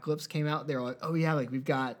when Apocalypse came out, they were like, oh yeah, like we've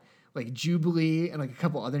got like Jubilee and like a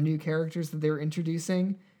couple other new characters that they were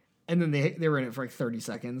introducing. And then they were in it for like 30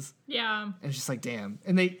 seconds. Yeah. And it's just like, damn.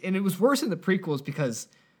 And it was worse in the prequels because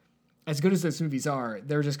as good as those movies are,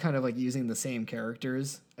 they're just kind of like using the same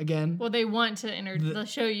characters again. Well, they want to they'll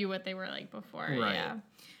show you what they were like before. Right. Yeah.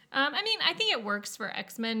 I mean, I think it works for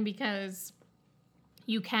X-Men because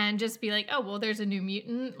you can just be like, oh, well, there's a new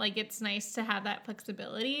mutant. Like, it's nice to have that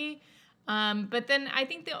flexibility. But then I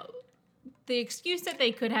think the excuse that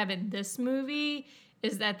they could have in this movie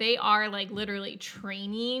is that they are like literally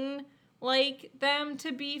training like them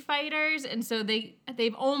to be fighters, and so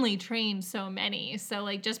they've only trained so many. So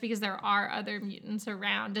like just because there are other mutants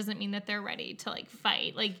around doesn't mean that they're ready to like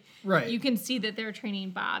fight. Like Right. you can see that they're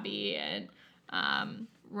training Bobby and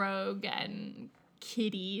Rogue and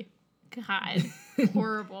Kitty. God,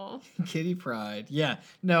 horrible. Kitty Pryde. Yeah.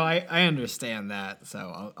 No, I understand that,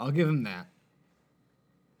 so I'll give him that.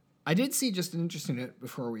 I did see just an interesting note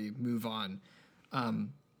before we move on,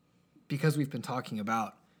 because we've been talking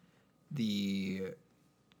about the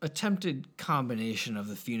attempted combination of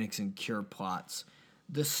the Phoenix and Cure plots.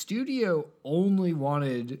 The studio only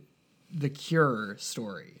wanted the Cure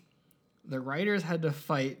story. The writers had to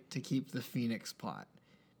fight to keep the Phoenix plot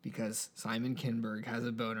because Simon Kinberg has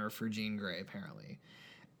a boner for Jean Grey, apparently.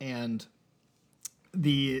 And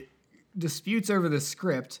the disputes over the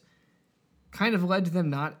script kind of led to them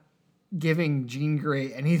not giving Jean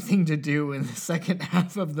Grey anything to do in the second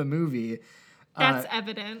half of the movie. That's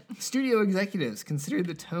evident. Studio executives considered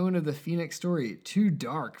the tone of the Phoenix story too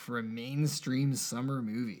dark for a mainstream summer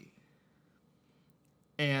movie.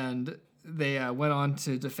 And they went on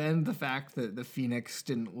to defend the fact that the Phoenix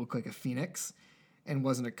didn't look like a phoenix and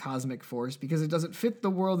wasn't a cosmic force because it doesn't fit the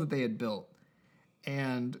world that they had built.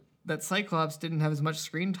 And that Cyclops didn't have as much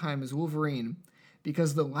screen time as Wolverine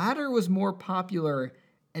because the latter was more popular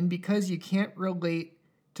and because you can't relate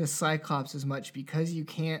to Cyclops as much because you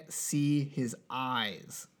can't see his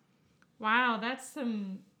eyes. Wow, that's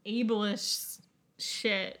some ableist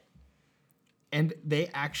shit. And they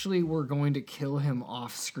actually were going to kill him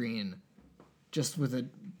off screen just with a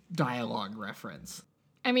dialogue reference.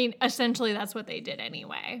 I mean, essentially that's what they did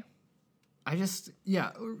anyway.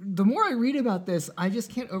 The more I read about this, I just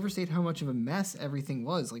can't overstate how much of a mess everything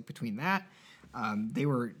was. Like between that, they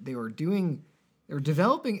were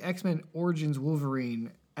developing X-Men Origins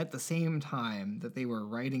Wolverine at the same time that they were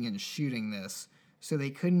writing and shooting this, so they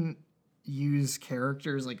couldn't use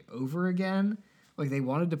characters like over again. Like they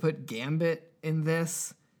wanted to put Gambit in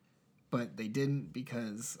this, but they didn't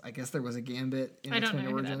because I guess there was a Gambit in X-Men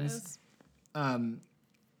Origins.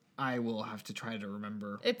 I will have to try to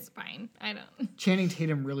remember. It's fine. I don't. Channing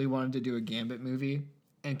Tatum really wanted to do a Gambit movie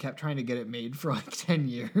and kept trying to get it made for like 10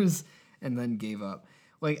 years and then gave up.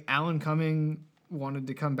 Like Alan Cumming wanted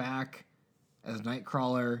to come back as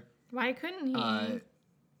Nightcrawler. Why couldn't he?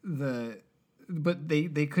 But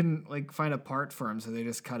they couldn't like find a part for him, so they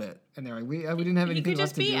just cut it. And they're like, we didn't have anything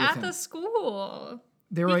left to do with him. He could just be at the school.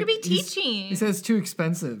 They were he like, could be teaching. He says it's too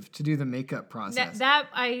expensive to do the makeup process. That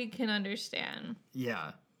I can understand.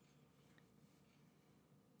 Yeah.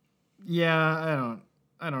 Yeah,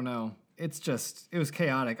 I don't know. It was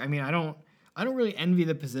chaotic. I mean, I don't really envy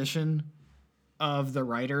the position of the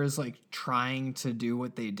writers like trying to do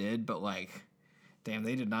what they did, but like, damn,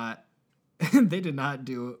 they did not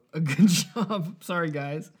do a good job. Sorry,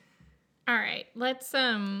 guys. All right, let's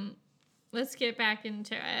get back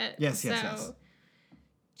into it. Yes.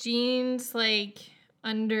 Jean's like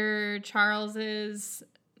under Charles's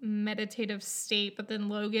meditative state, but then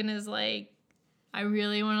Logan is like, I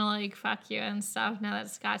really want to like fuck you and stuff now that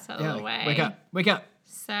Scott's out of the way. Wake up.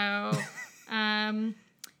 So,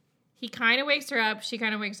 he kind of wakes her up. She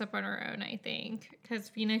kind of wakes up on her own, I think, because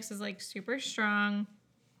Phoenix is like super strong.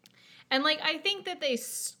 And like, I think that they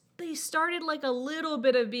started like a little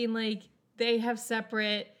bit of being like, they have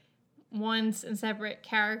separate ones and separate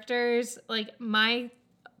characters. Like my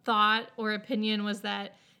thought or opinion was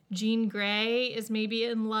that Jean Grey is maybe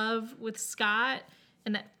in love with Scott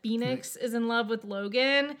and that Phoenix is in love with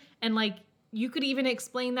Logan. And like, you could even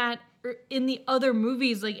explain that in the other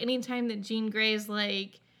movies. Like anytime that Jean Grey is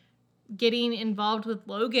like getting involved with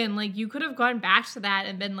Logan, like you could have gone back to that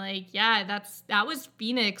and been like, yeah, that was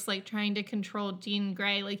Phoenix like trying to control Jean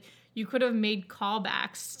Grey. Like you could have made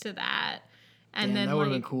callbacks to that. And then that would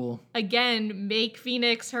have like, been cool. Again, make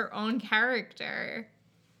Phoenix her own character.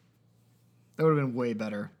 That would have been way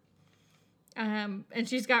better. And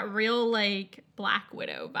she's got real like Black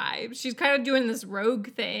Widow vibes. She's kind of doing this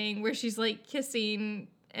rogue thing where she's like kissing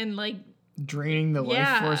and like draining the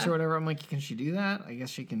life force or whatever. I'm like, can she do that? I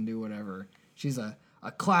guess she can do whatever. She's a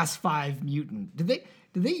class 5 mutant. Did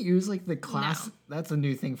they use like the class? No. That's a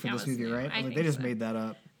new thing for this movie, new. right? I Like think they just so. made that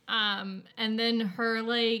up. And then her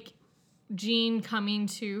like Jean coming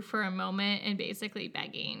to for a moment and basically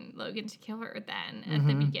begging Logan to kill her then at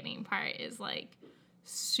the beginning part is like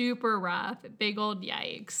super rough, big old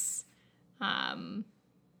yikes.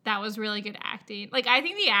 That was really good acting. Like, I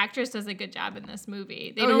think the actress does a good job in this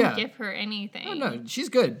movie. They don't give her anything. Oh, no, she's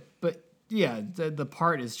good. But yeah, the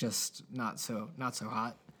part is just not so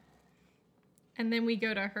hot. And then we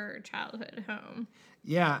go to her childhood home.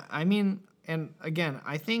 Yeah, I mean, and again,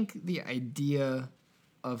 I think the idea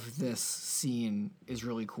of this scene is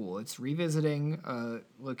really cool. It's revisiting a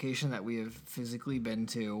location that we have physically been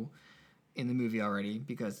to in the movie already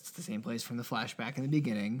because it's the same place from the flashback in the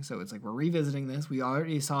beginning. So it's like we're revisiting this. We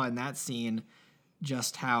already saw in that scene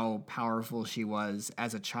just how powerful she was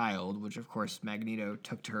as a child, which of course Magneto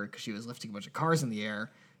took to her because she was lifting a bunch of cars in the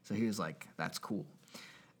air. So he was like, that's cool.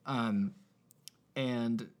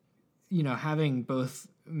 And, you know, having both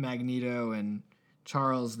Magneto and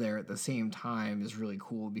Charles there at the same time is really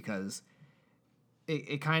cool because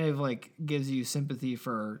it kind of like gives you sympathy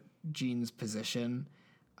for Jean's position.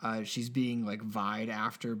 She's being like vied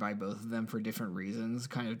after by both of them for different reasons,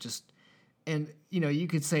 kind of just, and you know, you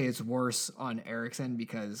could say it's worse on Eric's end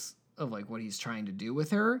because of like what he's trying to do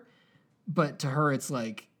with her, but to her it's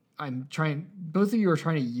like, both of you are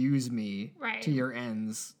trying to use me to your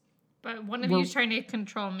ends. But one of you is trying to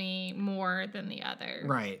control me more than the other.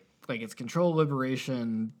 Right. Like it's control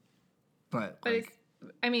liberation, but like,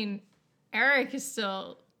 I mean, Eric is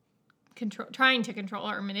still trying to control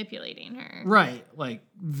her, manipulating her. Right. Like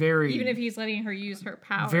very... Even if he's letting her use her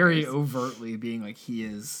powers. Very overtly being like he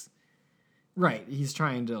is... Right. He's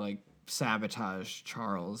trying to like sabotage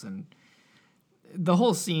Charles, and the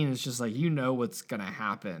whole scene is just like, you know what's going to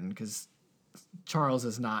happen because Charles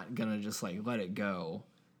is not going to just like let it go.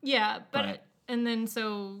 Yeah, but... And then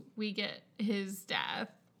so we get his death.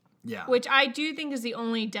 Yeah. Which I do think is the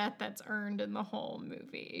only death that's earned in the whole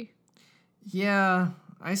movie. Yeah,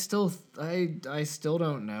 I still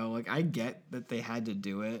don't know. Like, I get that they had to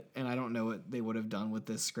do it, and I don't know what they would have done with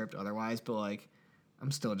this script otherwise, but, like,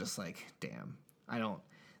 I'm still just like, damn. I don't...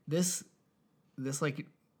 This like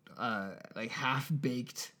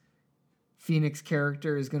half-baked Phoenix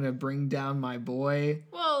character is going to bring down my boy.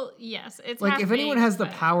 Well, yes, it's like, if anyone has the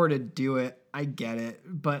power to do it, I get it,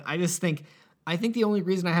 but I think the only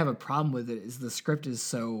reason I have a problem with it is the script is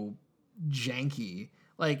so janky.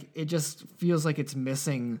 Like, it just feels like it's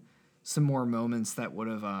missing some more moments that would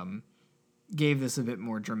have gave this a bit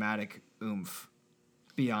more dramatic oomph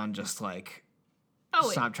beyond just like,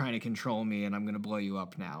 stop trying to control me and I'm going to blow you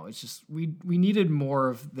up now. It's just, we needed more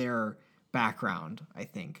of their background, I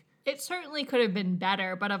think. It certainly could have been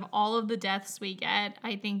better, but of all of the deaths we get,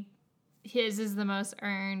 I think his is the most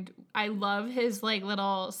earned. I love his like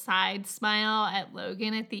little side smile at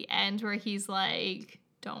Logan at the end where he's like,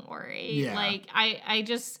 don't worry. Yeah. Like I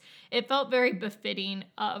just, it felt very befitting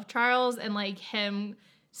of Charles and like him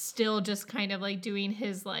still just kind of like doing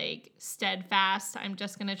his like steadfast, I'm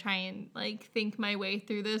just going to try and like think my way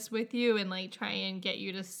through this with you and like try and get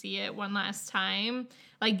you to see it one last time.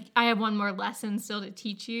 Like I have one more lesson still to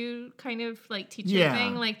teach you kind of like teacher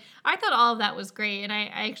thing. Like I thought all of that was great. And I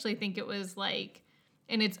actually think it was like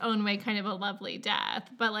in its own way kind of a lovely death.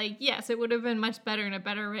 But like, yes, it would have been much better in a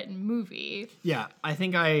better written movie. Yeah, I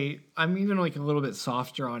think I'm even like a little bit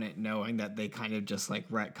softer on it knowing that they kind of just like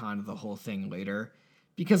retconned the whole thing later.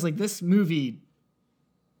 Because like this movie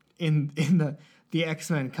in the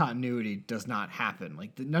X-Men continuity does not happen.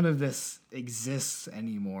 Like none of this exists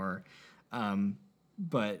anymore.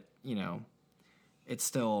 But you know, it's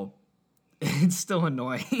still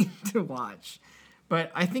annoying to watch.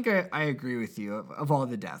 But I think I agree with you of all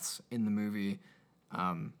the deaths in the movie.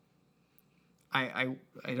 I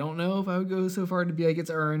don't know if I would go so far to be like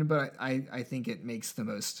it's earned, but I think it makes the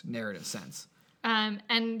most narrative sense.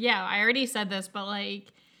 And yeah, I already said this, but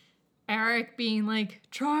like Eric being like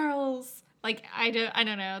Charles, like I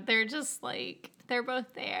don't know, they're just like they're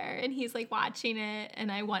both there, and he's like watching it,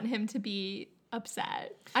 and I want him to be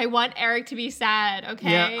upset. I want Eric to be sad. Okay.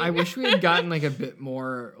 Yeah, I wish we had gotten like a bit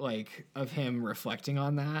more like of him reflecting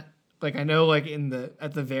on that. Like I know like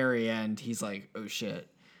at the very end he's like, oh shit,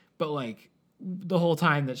 but like the whole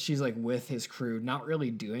time that she's like with his crew, not really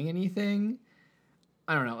doing anything.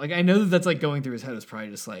 I don't know. Like, I know that that's, like, going through his head is probably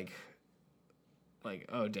just, like,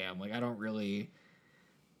 oh, damn. Like, I don't really...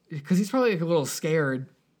 Because he's probably, like, a little scared.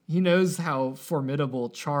 He knows how formidable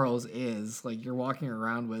Charles is. Like, you're walking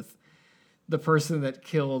around with the person that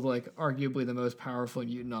killed, like, arguably the most powerful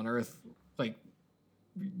mutant on Earth, like,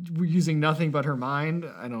 using nothing but her mind.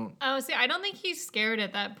 I don't think he's scared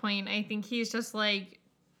at that point. I think he's just, like,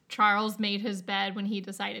 Charles made his bed when he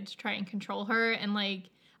decided to try and control her. And, like,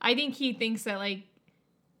 I think he thinks that, like,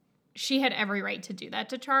 she had every right to do that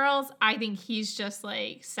to Charles. I think he's just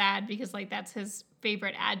like sad because like that's his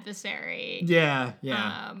favorite adversary. Yeah.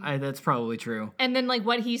 That's probably true. And then like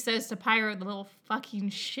what he says to Pyro, the little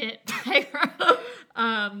fucking shit Pyro,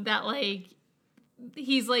 that like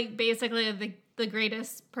he's like basically the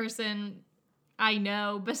greatest person I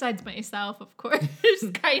know besides myself, of course.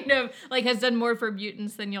 Kind of like has done more for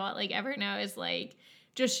mutants than you'll like ever know. Is like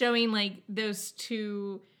just showing like those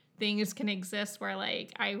two things can exist where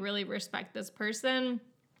like I really respect this person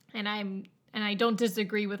and I don't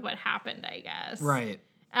disagree with what happened, I guess. Right.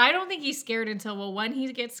 I don't think he's scared until, well, one,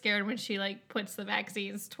 he gets scared when she like puts the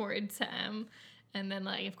vaccines towards him, and then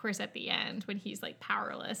like of course at the end when he's like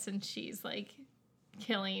powerless and she's like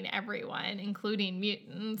killing everyone including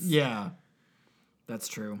mutants. Yeah, that's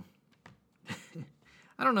true.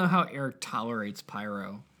 I don't know how Eric tolerates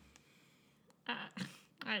Pyro.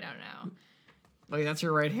 I don't know. Like, that's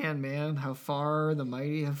your right hand man. How far the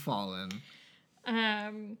mighty have fallen.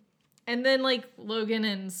 And then like Logan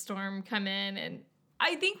and Storm come in, and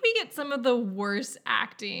I think we get some of the worst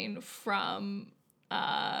acting from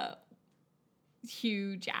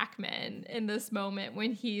Hugh Jackman in this moment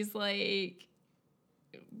when he's like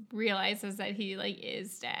realizes that he like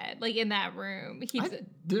is dead, like in that room.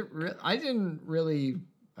 I wasn't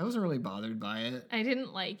really bothered by it. I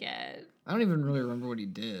didn't like it. I don't even really remember what he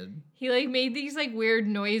did. He like made these like weird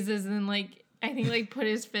noises and like I think like put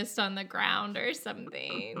his fist on the ground or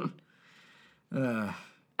something. I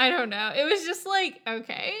don't know. It was just like,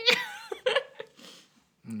 okay.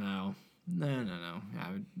 No. Yeah,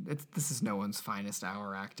 this is no one's finest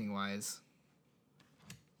hour acting wise.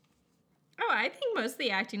 Oh, I think most of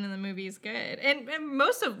the acting in the movie is good. And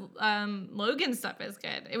most of Logan's stuff is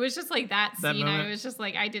good. It was just like that scene. I was just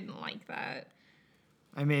like, I didn't like that.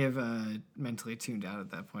 I may have mentally tuned out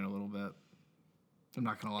at that point a little bit. I'm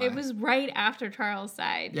not going to lie. It was right after Charles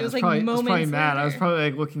died. Yeah, it was like moments later. I was probably mad. I was probably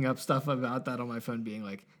like looking up stuff about that on my phone being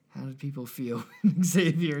like, how did people feel when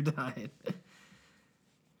Xavier died?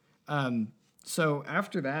 So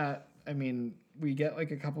after that, I mean, we get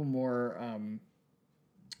like a couple more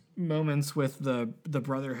moments with the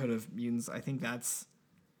Brotherhood of Mutants. I think that's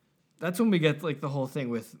when we get like the whole thing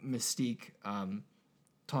with Mystique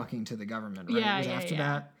talking to the government, right? Yeah, it was after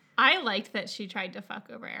that. I liked that she tried to fuck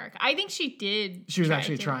over Eric. I think she did. She was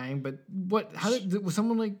actually trying, but was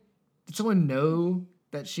someone like, did someone know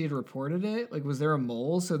that she had reported it? Like, was there a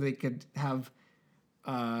mole so they could have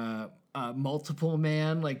multiple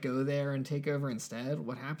man like go there and take over instead?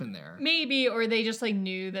 What happened there? Maybe, or they just like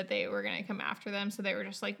knew that they were gonna come after them, so they were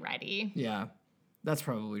just like ready. Yeah, that's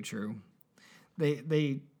probably true.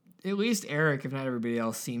 They at least Eric, if not everybody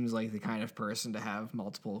else, seems like the kind of person to have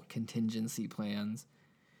multiple contingency plans.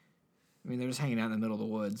 I mean, they're just hanging out in the middle of the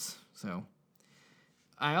woods. So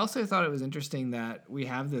I also thought it was interesting that we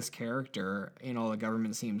have this character in all the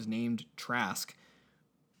government scenes named Trask,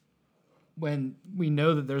 when we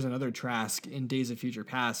know that there's another Trask in Days of Future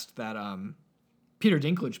Past that Peter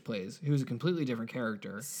Dinklage plays, who's a completely different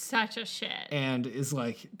character. Such a shit. And is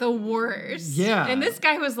like... the worst. Yeah. And this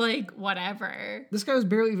guy was like, whatever. This guy was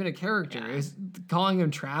barely even a character. Yeah. Calling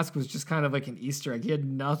him Trask was just kind of like an Easter egg. He had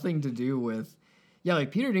nothing to do with... Yeah,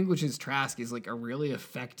 like Peter Dinklage's Trask is like a really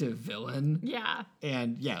effective villain. Yeah.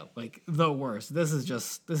 And yeah, like the worst. This is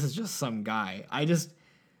just some guy.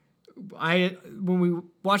 When we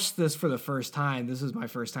watched this for the first time, this was my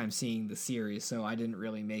first time seeing the series, so I didn't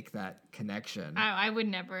really make that connection. I would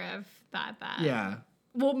never have thought that. Yeah.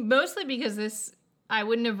 Well, mostly because I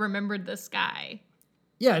wouldn't have remembered this guy.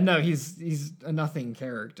 Yeah, no, he's a nothing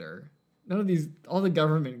character. All the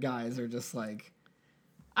government guys are just like...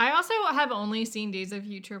 I also have only seen Days of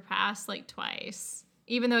Future Past like twice.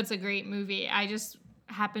 Even though it's a great movie, I just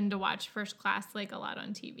happened to watch First Class like a lot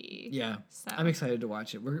on TV. Yeah, so I'm excited to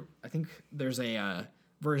watch it. I think there's a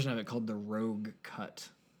version of it called the Rogue Cut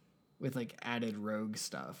with like added Rogue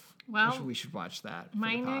stuff. Well, we should watch that.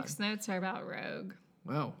 My next notes are about Rogue.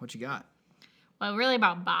 Well, what you got? Well, really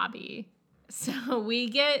about Bobby. So we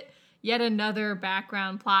get yet another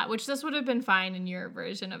background plot, which this would have been fine in your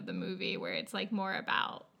version of the movie where it's like more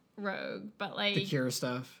about Rogue, but like the Cure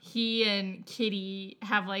stuff. He and Kitty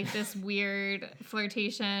have like this weird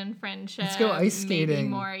flirtation, friendship. Let's go ice skating. Maybe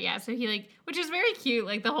more, yeah. So he like, which is very cute,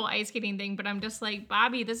 like the whole ice skating thing. But I'm just like,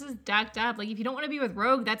 Bobby, this is ducked up. Like if you don't want to be with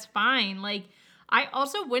Rogue, that's fine. Like I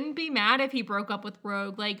also wouldn't be mad if he broke up with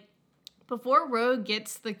Rogue. Like before Rogue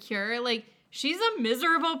gets the cure, like she's a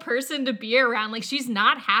miserable person to be around. Like, she's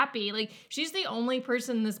not happy. Like, she's the only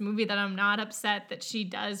person in this movie that I'm not upset that she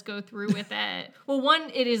does go through with it. Well,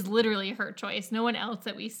 one, it is literally her choice. No one else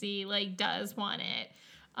that we see, like, does want it.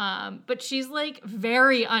 But she's, like,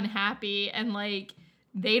 very unhappy and, like,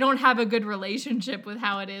 they don't have a good relationship with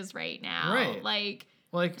how it is right now. Right.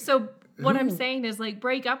 Like so what I'm saying is, like,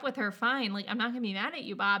 break up with her, fine. Like, I'm not gonna be mad at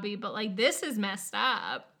you, Bobby, but like, this is messed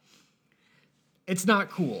up. It's not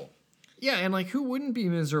cool. Yeah, and like, who wouldn't be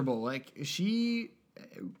miserable? Like, she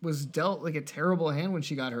was dealt like a terrible hand when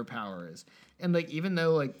she got her powers. And like, even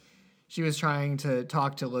though like she was trying to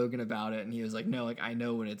talk to Logan about it, and he was like, no, like, I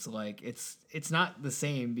know what it's like. It's not the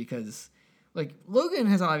same, because like, Logan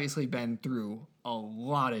has obviously been through a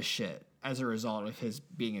lot of shit as a result of his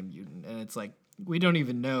being a mutant. And it's like, we don't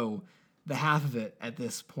even know the half of it at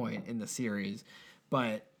this point in the series.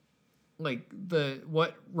 But like,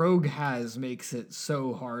 what Rogue has makes it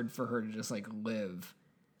so hard for her to just like live.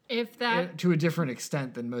 If that To a different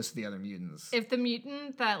extent than most of the other mutants. If the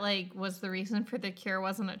mutant that like was the reason for the cure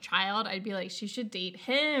wasn't a child, I'd be like, she should date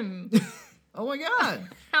him. Oh my god.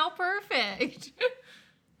 How perfect.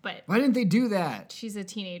 But Why didn't they do that? she's a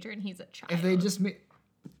teenager and he's a child. If they just made...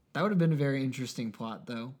 That would have been a very interesting plot,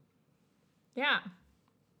 though. Yeah.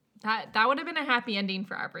 That would have been a happy ending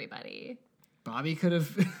for everybody. Bobby could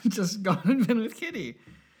have just gone and been with Kitty.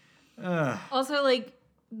 Also, like,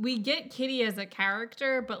 we get Kitty as a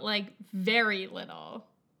character, but like very little.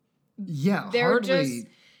 Yeah, They're hardly... just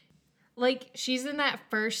like, she's in that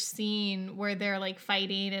first scene where they're like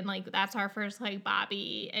fighting, and like that's our first like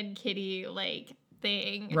Bobby and Kitty like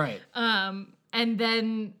thing. Right. And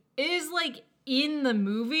then is like in the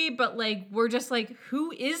movie, but like we're just like,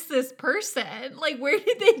 who is this person? Like, where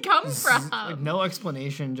did they come from? Like, no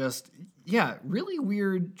explanation, just... Yeah, really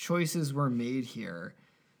weird choices were made here.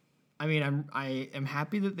 I mean, I am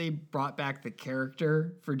happy that they brought back the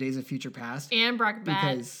character for Days of Future Past. And brought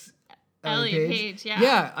back Because Elliot Page, yeah.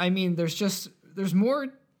 Yeah, I mean, there's more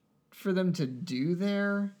for them to do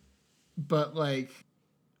there, but like,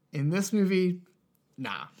 in this movie,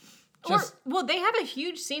 nah. Well, they have a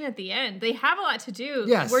huge scene at the end. They have a lot to do.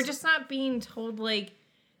 Yes. We're just not being told, like,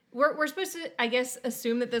 we're supposed to, I guess,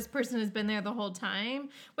 assume that this person has been there the whole time,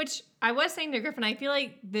 which I was saying to Griffin, I feel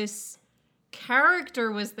like this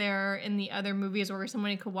character was there in the other movies where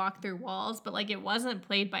somebody could walk through walls, but like, it wasn't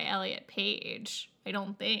played by Elliot Page, I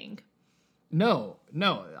don't think. No,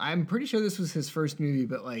 I'm pretty sure this was his first movie,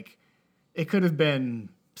 but like, it could have been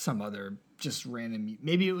some other just random,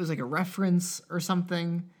 maybe it was like a reference or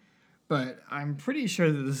something, but I'm pretty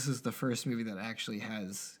sure that this is the first movie that actually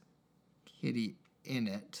has Kitty in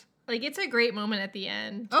it. Like, it's a great moment at the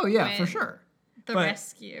end. Oh yeah, for sure. The But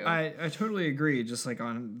rescue. I totally agree, just like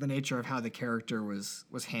on the nature of how the character was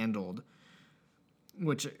handled,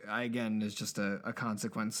 which again is just a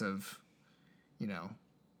consequence of, you know,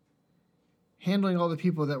 handling all the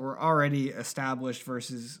people that were already established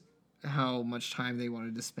versus how much time they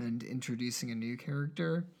wanted to spend introducing a new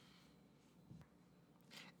character.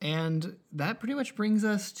 And that pretty much brings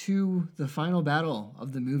us to the final battle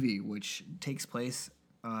of the movie, which takes place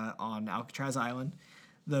on Alcatraz Island.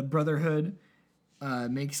 The Brotherhood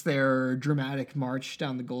makes their dramatic march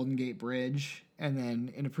down the Golden Gate Bridge, and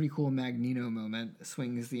then, in a pretty cool Magneto moment,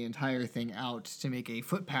 swings the entire thing out to make a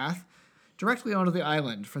footpath directly onto the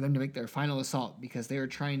island for them to make their final assault, because they are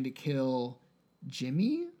trying to kill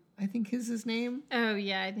Jimmy, I think is his name. Oh,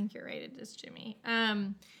 yeah, I think you're right. It is Jimmy.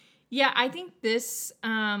 Yeah, I think this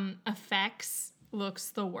effects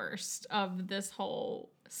looks the worst of this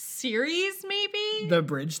whole series, maybe? The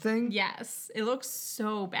bridge thing? Yes, it looks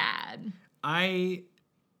so bad. I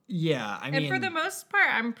mean... And for the most part,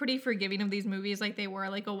 I'm pretty forgiving of these movies like they were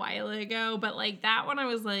like a while ago, but like that one I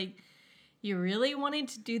was like, you really wanted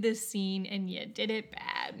to do this scene and you did it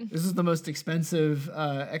bad. This is the most expensive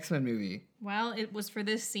X-Men movie. Well, it was for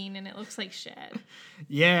this scene and it looks like shit.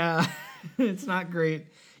 Yeah, it's not great.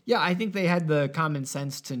 Yeah, I think they had the common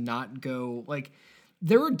sense to not go, like,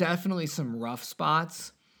 there were definitely some rough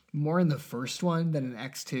spots, more in the first one than in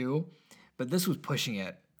X2, but this was pushing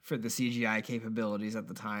it for the CGI capabilities at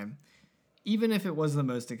the time, even if it was the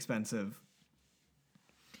most expensive.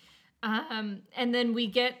 And then we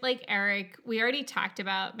get like Eric. We already talked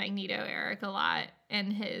about Magneto Eric a lot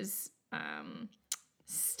and his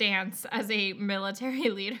stance as a military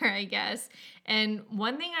leader, I guess. And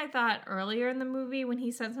one thing I thought earlier in the movie when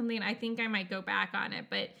he said something, I think I might go back on it,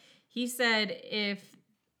 but he said if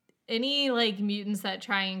any like mutants that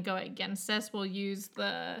try and go against us will use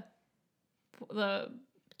the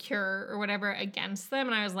cure or whatever against them.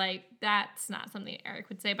 And I was like, that's not something Eric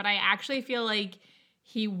would say, but I actually feel like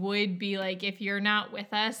he would be like, if you're not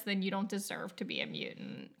with us, then you don't deserve to be a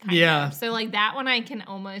mutant. Kind of. So like that one I can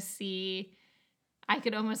almost see. I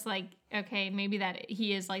could almost like, okay, maybe that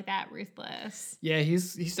he is like that ruthless. Yeah,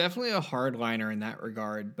 he's definitely a hardliner in that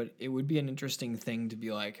regard, but it would be an interesting thing to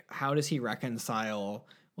be like, how does he reconcile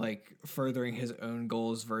like furthering his own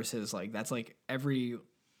goals versus like that's like every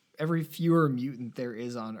fewer mutant there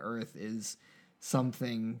is on Earth is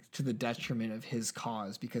something to the detriment of his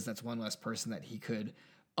cause, because that's one less person that he could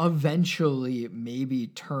eventually maybe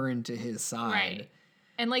turn to his side. Right.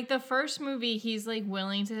 And like the first movie, he's like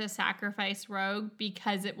willing to sacrifice Rogue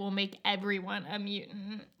because it will make everyone a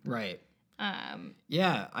mutant. Right.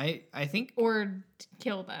 Yeah, I think or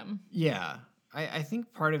kill them. Yeah. I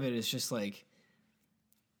think part of it is just like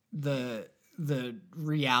the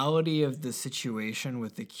reality of the situation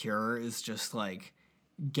with the cure is just like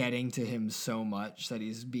getting to him so much that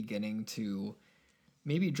he's beginning to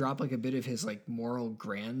maybe drop like a bit of his like moral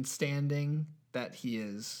grandstanding that he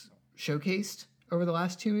is showcased over the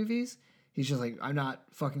last 2 movies. He's just like, I'm not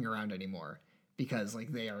fucking around anymore, because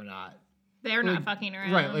like they're not fucking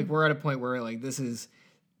around. Right. Like we're at a point where like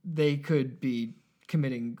they could be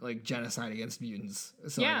committing like genocide against mutants.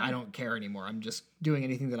 So like, I don't care anymore. I'm just doing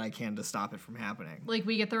anything that I can to stop it from happening. Like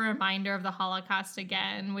we get the reminder of the Holocaust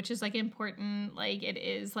again, which is like important. Like it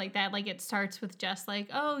is like that. Like it starts with just like,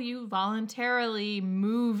 oh, you voluntarily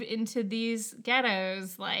move into these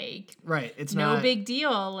ghettos. Like, right. It's no not big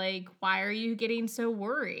deal. Like, why are you getting so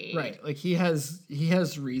worried? Right. Like he has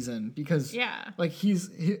reason, because like he's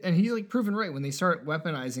like proven right when they start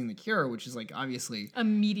weaponizing the cure, which is like obviously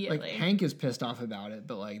immediately. Like Hank is pissed off about it,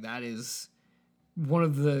 but like that is one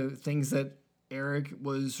of the things that Eric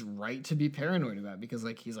was right to be paranoid about, because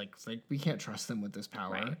like he's like we can't trust them with this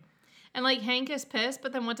power. Right. And like Hank is pissed,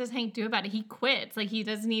 but then what does Hank do about it? He quits. Like he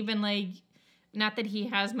doesn't even like, not that he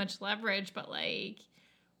has much leverage, but like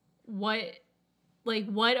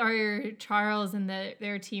what are Charles and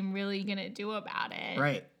their team really gonna do about it?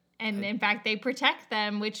 Right. And in fact, they protect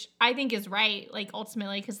them, which I think is right, like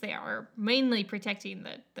ultimately, because they are mainly protecting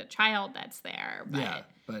the child that's there. But, yeah,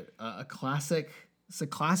 but it's a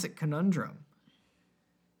classic conundrum.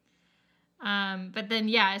 But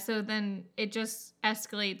then, so then it just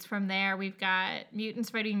escalates from there. We've got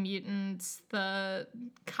mutants fighting mutants. The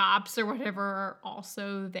cops or whatever are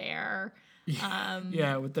also there.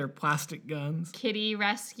 Yeah, with their plastic guns. Kitty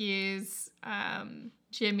rescues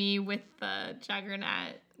Jimmy with the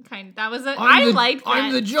Juggernaut. I liked that.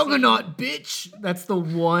 I'm the Juggernaut, bitch. That's the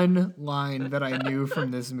one line that I knew from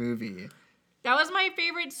this movie. That was my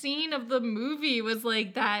favorite scene of the movie, was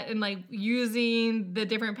like that, and like using the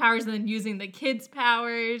different powers and then using the kids'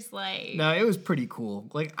 powers. Like, no, it was pretty cool.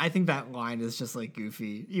 Like, I think that line is just like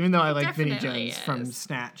goofy, even though I like Vinnie Jones from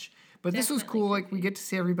Snatch. But this was cool. Like, we get to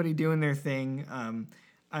see everybody doing their thing.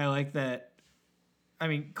 I like that. I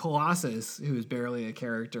mean, Colossus, who is barely a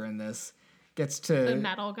character in this, gets to the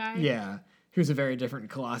metal guy. Yeah, who's a very different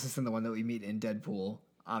Colossus than the one that we meet in Deadpool.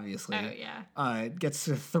 Obviously. Oh, yeah. Gets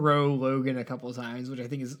to throw Logan a couple of times, which I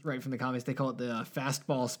think is right from the comics. They call it the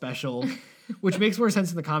fastball special, which makes more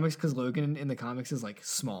sense in the comics because Logan in the comics is like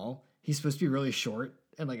small. He's supposed to be really short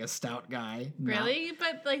and like a stout guy. Really?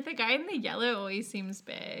 But like the guy in the yellow always seems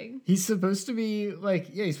big. He's supposed to be like,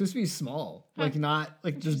 he's supposed to be small. Like not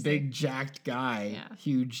like this big jacked guy,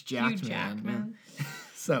 huge jacked man.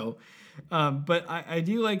 So, but I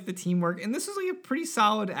do like the teamwork. And this was like a pretty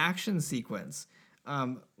solid action sequence.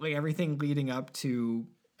 Like everything leading up to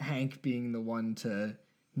Hank being the one to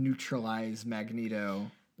neutralize Magneto,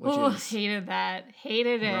 which is hated that.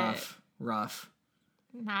 Hated it. Rough.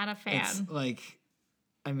 Not a fan. It's like,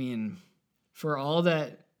 I mean, for all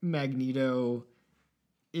that Magneto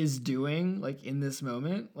is doing, like in this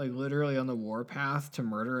moment, like literally on the warpath to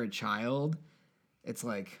murder a child, it's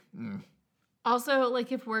like, Also,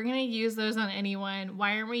 like, if we're going to use those on anyone,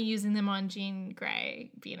 why aren't we using them on Jean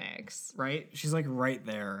Grey Phoenix? Right? She's, like, right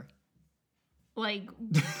there. Like,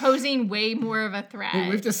 posing way more of a threat. Hey,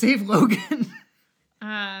 we have to save Logan.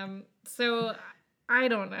 So, I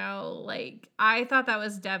don't know. Like, I thought that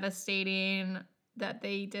was devastating that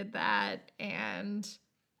they did that. And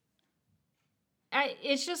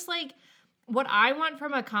it's just, like, what I want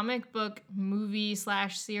from a comic book movie /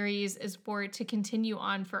 series is for it to continue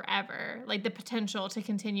on forever. Like the potential to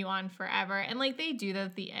continue on forever. And like they do that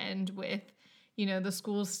at the end with, you know, the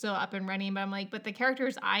school's still up and running. But I'm like, but the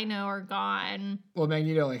characters I know are gone. Well,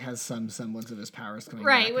 Magneto like has some semblance of his powers coming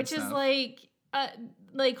back. Right, which is like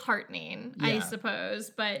heartening, I suppose.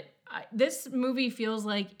 But this movie feels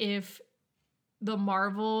like if the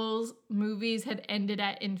Marvel's movies had ended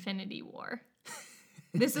at Infinity War.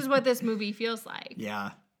 This is what this movie feels like.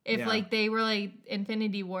 Yeah. If like they were like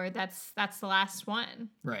Infinity War, that's the last one.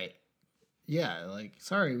 Right. Yeah, like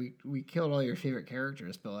sorry, we killed all your favorite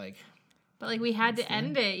characters, but like we had to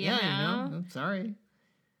end it, you know? I'm sorry.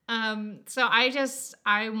 So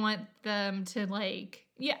I want them to like,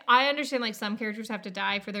 yeah, I understand like some characters have to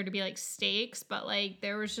die for there to be like stakes, but like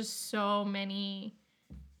there was just so many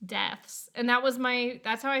deaths. And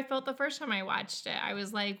that's how I felt the first time I watched it. I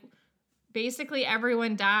was like, basically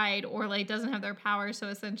everyone died or like doesn't have their power, so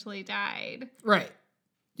essentially died. Right.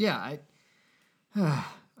 Yeah,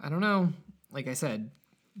 I don't know. Like I said,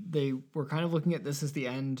 they were kind of looking at this as the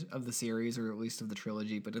end of the series, or at least of the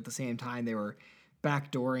trilogy, but at the same time they were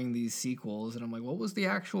backdooring these sequels, and I'm like, what was the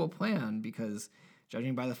actual plan? Because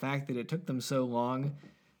judging by the fact that it took them so long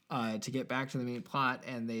to get back to the main plot,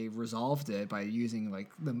 and they resolved it by using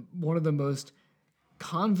like one of the most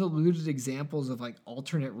convoluted examples of like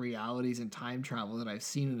alternate realities and time travel that I've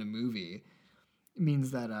seen in a movie,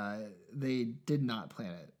 means that they did not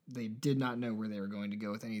plan it. They did not know where they were going to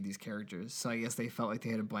go with any of these characters. So I guess they felt like they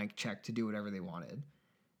had a blank check to do whatever they wanted.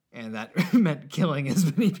 And that meant killing as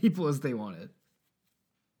many people as they wanted.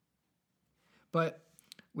 But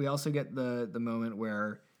we also get the moment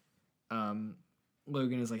where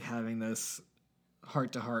Logan is like having this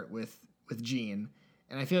heart-to-heart with Jean.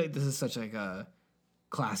 And I feel like this is such like a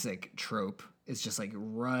classic trope. It's just like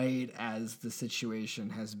right as the situation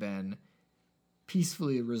has been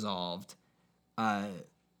peacefully resolved,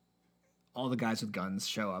 all the guys with guns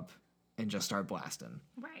show up and just start blasting.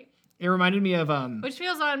 Right. It reminded me of which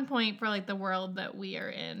feels on point for like the world that we are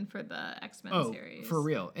in for the X-Men series. For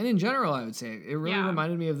real. And in general, I would say it really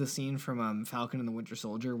reminded me of the scene from Falcon and the Winter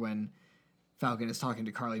Soldier when Falcon is talking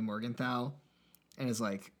to Karli Morgenthau and is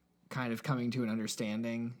like kind of coming to an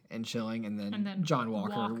understanding and chilling, and then John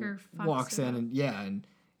Walker walks in and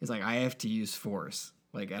is like, I have to use force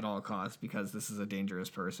like at all costs because this is a dangerous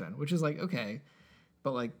person, which is like, okay,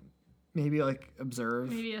 but like maybe like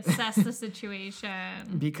maybe assess the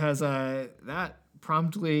situation, because that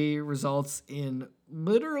promptly results in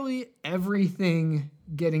literally everything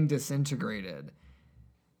getting disintegrated,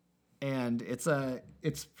 and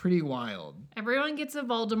it's pretty wild. Everyone gets a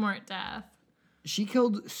Voldemort death. She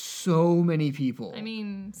killed so many people. I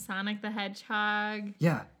mean, Sonic the Hedgehog.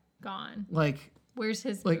 Yeah. Gone. Like, where's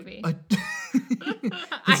his like movie?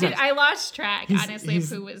 I lost track, honestly, of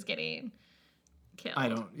who was getting killed. I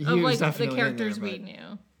don't. He of was like definitely the characters in there, we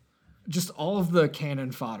knew. Just all of the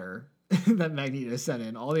cannon fodder that Magneto sent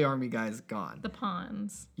in, all the army guys gone. The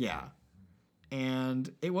pawns. Yeah.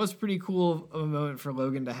 And it was pretty cool of a moment for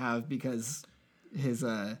Logan to have, because his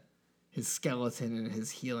skeleton and his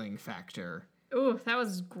healing factor. Ooh, that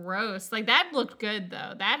was gross. Like, that looked good,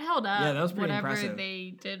 though. That held up. Yeah, that was pretty whatever impressive.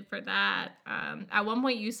 They did for that. At one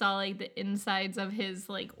point, you saw, like, the insides of his,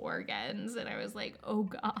 like, organs, and I was like, oh,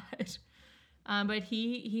 God. But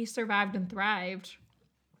he survived and thrived,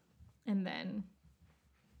 and then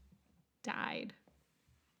died.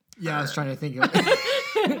 Yeah, I was trying to think of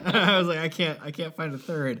it. I was like, I can't find a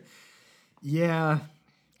third. Yeah.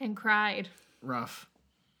 And cried. Rough.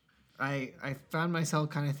 I found myself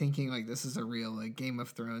kind of thinking like this is a real like Game of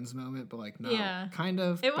Thrones moment, but like no, kind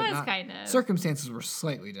of. It was kind of. Circumstances were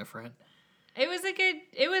slightly different. It was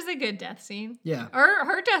a good death scene. Yeah.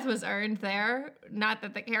 Her death was earned there. Not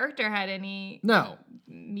that the character had any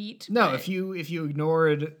meat. No, but... if you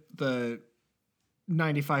ignored the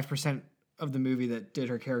 95% of the movie that did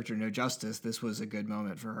her character no justice, this was a good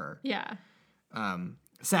moment for her. Yeah.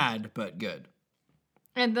 Sad but good.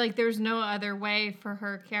 And, like, there's no other way for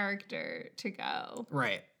her character to go.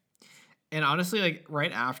 Right. And honestly, like,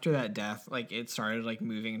 right after that death, like, it started, like,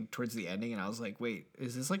 moving towards the ending, and I was like, wait,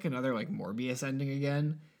 is this, like, another, like, Morbius ending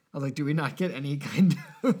again? I was like, do we not get any kind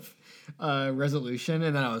of resolution?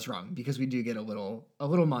 And then I was wrong, because we do get a little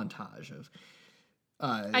montage of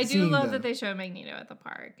I do love that they show Magneto at the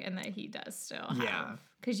park, and that he does still have... Yeah.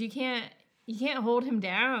 Because you can't hold him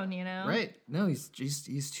down, you know? Right. No, he's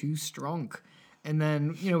too strong. And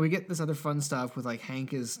then, you know, we get this other fun stuff with, like,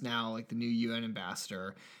 Hank is now, like, the new UN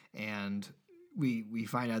ambassador, and we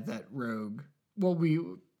find out that Rogue, well, we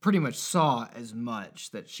pretty much saw as much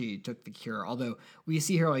that she took the cure, although we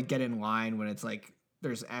see her, like, get in line when it's, like,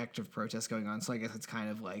 there's active protests going on, so I guess it's kind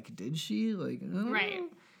of like, did she? Like, I don't know.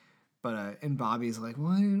 But, and Bobby's like,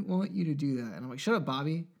 well, I didn't want you to do that. And I'm like, shut up,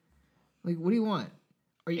 Bobby. Like, what do you want?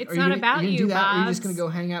 It's not about you, Bobs. Or are you just going to go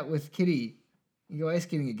hang out with Kitty? You go ice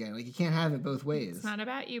skating again. Like, you can't have it both ways. It's not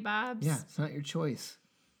about you, Bobs. Yeah, it's not your choice.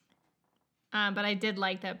 But I did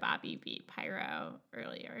like that Bobby beat Pyro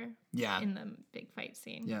earlier. Yeah. In the big fight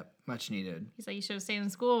scene. Yep, much needed. He's like, you should have stayed in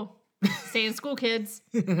school. Stay in school, kids.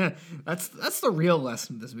 That's the real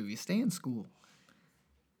lesson of this movie. Stay in school.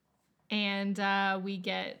 And we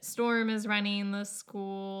get Storm is running the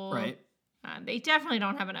school. Right. They definitely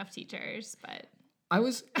don't have enough teachers, but...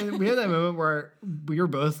 and we had that moment where we were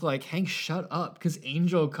both like, Hank, shut up, because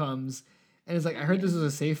Angel comes and is like, I heard this was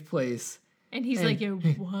a safe place. And he's like, yo,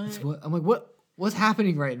 what? I'm like, what's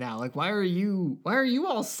happening right now? Like, why are you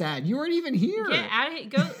all sad? You weren't even here. Get out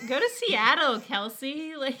of go to Seattle,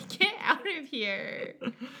 Kelsey. Like, get out of here.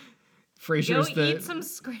 Frasier's Go eat some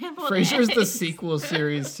scrambled Frasier's the eggs. sequel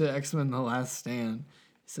series to X-Men: The Last Stand.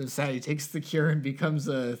 So sad. He takes the cure and becomes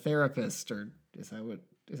a therapist, or is that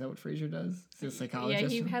what Frasier does? Is he a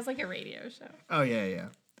psychologist? Yeah, he has like a radio show. Oh yeah.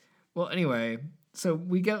 Well, anyway, so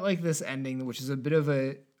we get like this ending, which is a bit of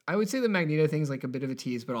a. I would say the Magneto thing's like a bit of a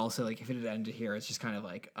tease, but also like if it had ended here, it's just kind of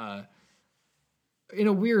like in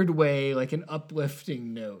a weird way, like an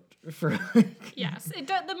uplifting note for. Yes,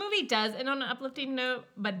 the movie does end on an uplifting note,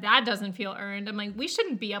 but that doesn't feel earned. I'm like, we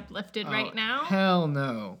shouldn't be uplifted right now. Hell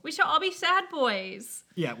no. We should all be sad boys.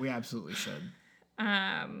 Yeah, we absolutely should.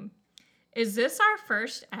 Is this our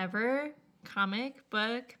first ever comic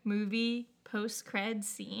book movie post-cred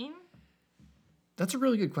scene? That's a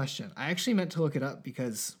really good question. I actually meant to look it up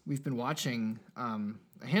because we've been watching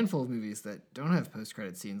a handful of movies that don't have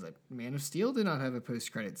post-credit scenes. Like Man of Steel did not have a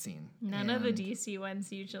post-credit scene. None of the DC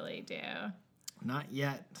ones usually do. Not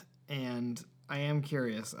yet. And I am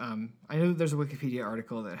curious. I know that there's a Wikipedia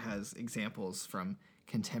article that has examples from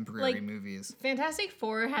contemporary movies. Fantastic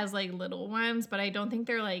Four has like little ones, but I don't think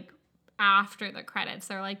they're like after the credits.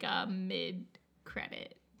 They're like a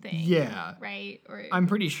mid-credit thing. Yeah. Right? Or I'm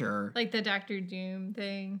pretty sure. like the Doctor Doom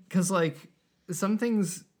thing. Because like some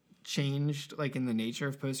things changed like in the nature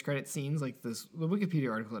of post-credit scenes. Like the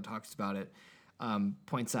Wikipedia article that talks about it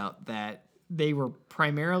points out that they were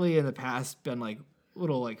primarily in the past been like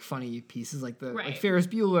little like funny pieces like like Ferris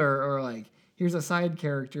Bueller, or like here's a side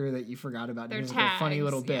character that you forgot about. They're here's tags, like a funny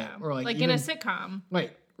little bit, or like even, in a sitcom.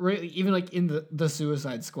 Right, even like in the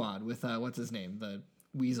Suicide Squad with what's his name, the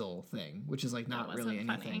Weasel thing, which is like not really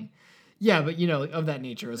anything. Funny. Yeah, but like, of that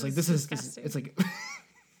nature. It's like this is it's like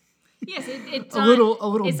yes, it's a little.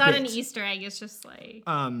 It's bit. not an Easter egg. It's just like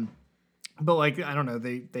but like I don't know.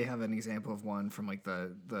 They have an example of one from like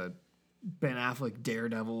the Ben Affleck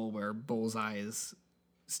Daredevil where Bullseye is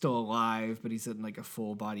still alive, but he's in like a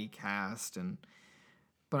full body cast,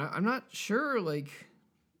 but I'm not sure like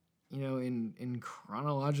in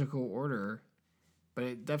chronological order. But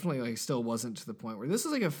it definitely like still wasn't to the point where this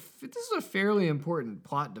is a fairly important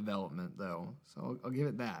plot development though. So I'll give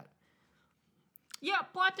it that. yeah,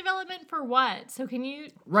 plot development for what? So can you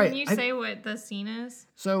say what the scene is?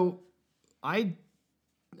 So I'd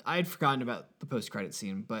forgotten about the post-credit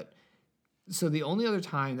scene, but so the only other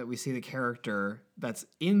time that we see the character that's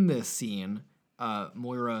in this scene,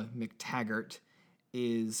 Moira McTaggart,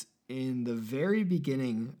 is in the very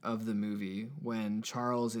beginning of the movie when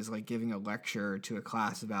Charles is like giving a lecture to a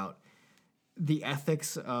class about the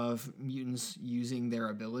ethics of mutants using their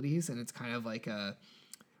abilities, and it's kind of like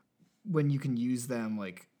when you can use them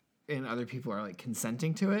like and other people are like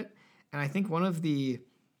consenting to it. And I think one of the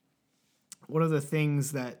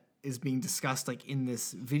things that is being discussed like in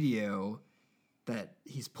this video that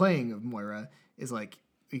he's playing of Moira is like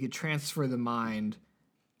we could transfer the mind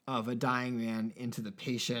of a dying man into the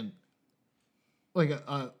patient, like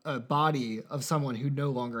a body of someone who no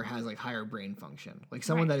longer has like higher brain function, like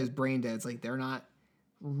someone that is brain dead. It's like they're not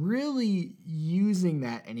really using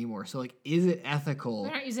that anymore. So like, is it ethical?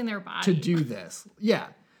 They're not using their body to do this. Yeah.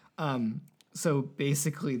 So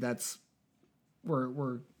basically, that's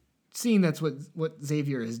we're seeing that's what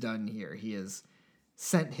Xavier has done here. He has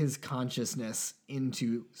sent his consciousness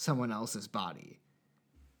into someone else's body.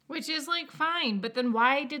 Which is like fine, but then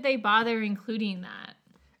why did they bother including that?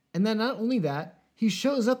 And then not only that, he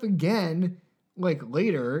shows up again like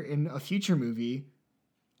later in a future movie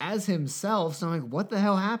as himself. So I'm like, what the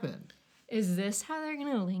hell happened? Is this how they're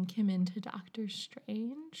gonna link him into Doctor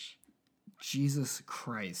Strange? Jesus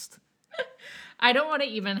Christ. I don't want to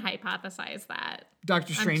even hypothesize that.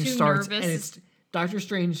 Doctor Strange too starts nervous. and it's Doctor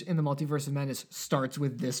Strange in the Multiverse of Madness starts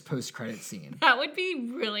with this post-credit scene. That would be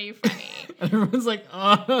really funny. And everyone's like,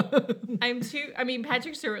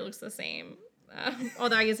 Patrick Stewart looks the same.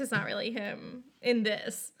 Although I guess it's not really him in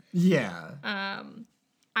this. Yeah.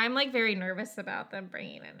 I'm like very nervous about them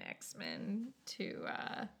bringing an X-Men to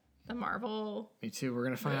the Marvel. Me too. We're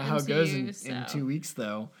going to find out how it goes in 2 weeks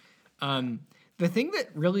though. The thing that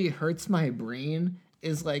really hurts my brain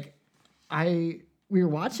is like, we were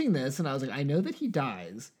watching this and I was like, I know that he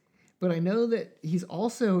dies, but I know that he's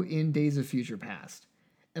also in Days of Future Past.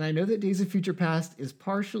 And I know that Days of Future Past is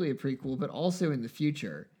partially a prequel, but also in the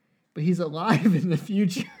future. But he's alive in the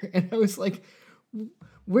future. And I was like,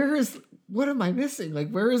 what am I missing? Like,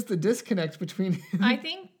 where is the disconnect between him I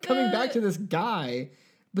think coming back to this guy,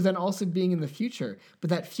 but then also being in the future. But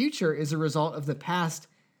that future is a result of the past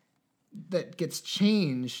that gets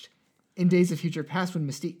changed in Days of Future Past when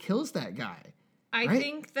Mystique kills that guy. I right?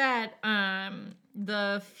 think that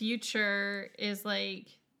the future is like,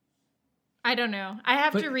 I don't know. I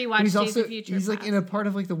have to rewatch Days of Future He's Past. like in a part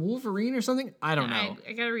of like the Wolverine or something. I don't know.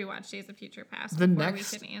 I gotta rewatch Days of Future Past The before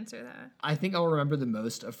next- we can answer that. I think I'll remember the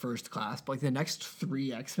most of First Class, but like the next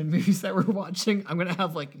 3 X-Men movies that we're watching, I'm gonna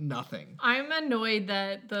have like nothing. I'm annoyed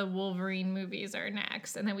that the Wolverine movies are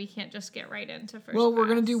next, and then we can't just get right into First Well, we're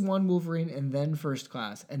gonna Class. do one Wolverine and then First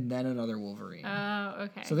Class and then another Wolverine. Oh,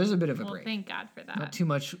 okay. So there's a bit of a well, break. thank God for that. Not too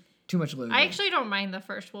much loading. I actually don't mind the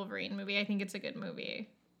first Wolverine movie. I think it's a good movie.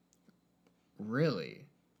 Really?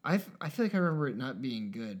 I feel like I remember it not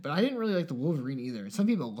being good, but I didn't really like the Wolverine either. Some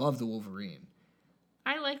people love the Wolverine.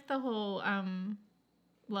 I like the whole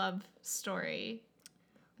love story,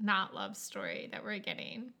 not love story that we're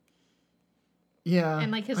getting. Yeah.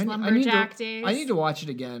 And, like, his I need lumberjack to- days. I need to watch it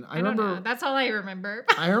again. I don't remember know. That's all I remember.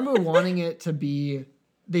 I remember wanting it to be.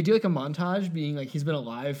 They do like a montage being like he's been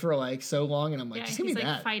alive for like so long, and I'm like, Yeah, just give me he's, like,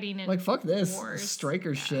 that. fighting in like fuck this wars.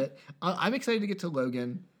 striker Yeah. shit. I'm excited to get to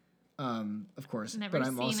Logan, of course, Never but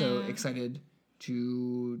I'm seen also it. excited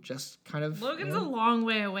to just kind of. Logan's a long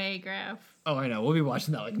way away, Graf. Oh, I know. We'll be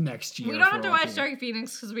watching that like next year. We don't have for to all watch people. Dark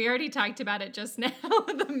Phoenix because we already talked about it just now.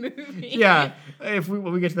 The movie. Yeah, when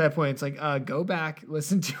we get to that point, it's like go back,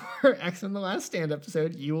 listen to our X-Men: The Last Stand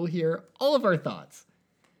episode. You will hear all of our thoughts.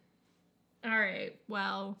 All right.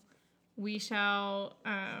 Well, we shall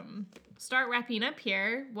start wrapping up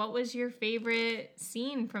here. What was your favorite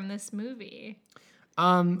scene from this movie?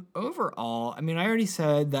 Overall, I mean, I already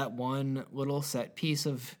said that one little set piece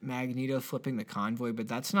of Magneto flipping the convoy, but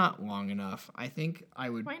that's not long enough. I think I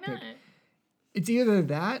would. Why pick- not? It's either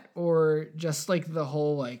that or just like the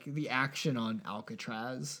whole like the action on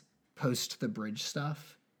Alcatraz post the bridge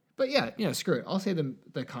stuff. But yeah, screw it. I'll say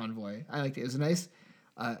the convoy. I liked it. It was a nice,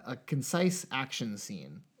 a concise action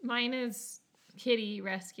scene. Mine is Kitty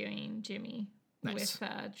rescuing Jimmy Nice.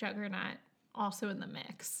 with Juggernaut also in the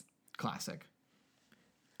mix. Classic.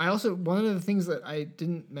 I also, one of the things that I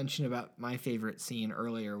didn't mention about my favorite scene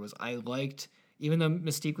earlier was I liked, even though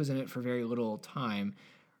Mystique was in it for very little time,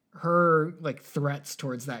 her like threats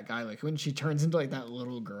towards that guy. Like when she turns into like that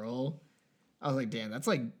little girl, I was like, damn, that's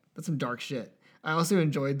some dark shit. I also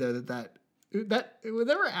enjoyed though that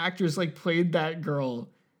whatever actors like played that girl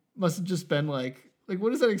must have just been like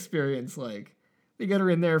what is that experience like? They get her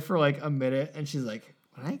in there for like a minute and she's like,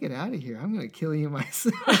 when I get out of here, I'm gonna kill you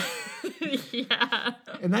myself. Yeah.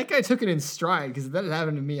 And that guy took it in stride because if that had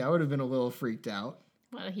happened to me, I would have been a little freaked out.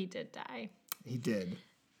 Well, he did die. He did.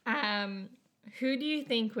 Who do you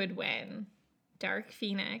think would win, Dark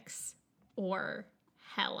Phoenix or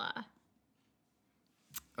Hela?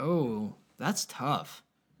 Oh, that's tough.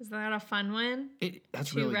 Is that a fun one?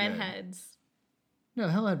 That's Two really good. redheads. No,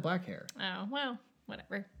 Hela had black hair. Oh, well,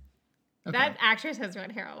 whatever. Okay. That actress has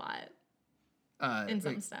red hair a lot. in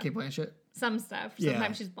some stuff. Kate Blanchett. Some stuff. Yeah.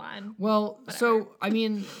 Sometimes she's blonde. Well, Whatever. so I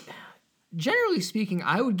mean, generally speaking,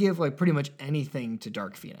 I would give like pretty much anything to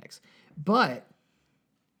Dark Phoenix, but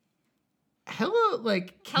Hela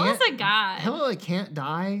like can't. Hela's a god. Hela like can't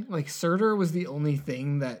die. Like Surtur was the only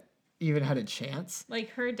thing that even had a chance. Like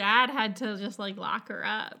her dad had to just like lock her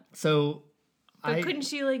up. So, But couldn't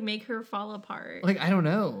she like make her fall apart? like I don't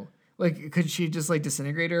know. Like could she just like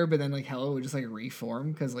disintegrate her, but then like Hela would just like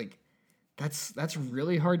reform? Because like that's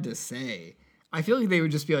really hard to say. I feel like they would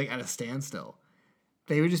just be like at a standstill.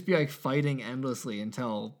 They would just be like fighting endlessly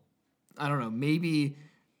until I don't know, maybe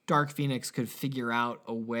Dark Phoenix could figure out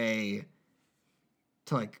a way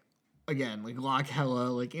to like again, like lock Hela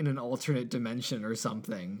like in an alternate dimension or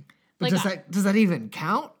something. But Like, does that even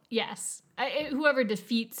count? Yes. Whoever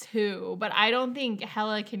defeats who, but I don't think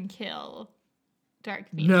Hela can kill Dark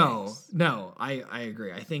Phoenix. No, I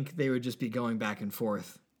agree. I think they would just be going back and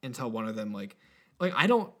forth until one of them like I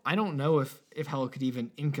don't know if Hela could even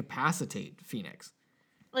incapacitate Phoenix.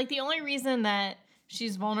 Like the only reason that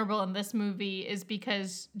she's vulnerable in this movie is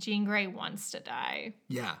because Jean Grey wants to die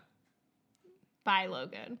Yeah. by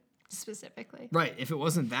Logan specifically. Right. If it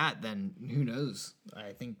wasn't that, then who knows?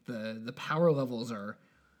 I think the power levels are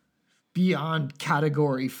beyond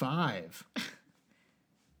category 5.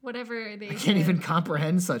 Whatever they I can't said. even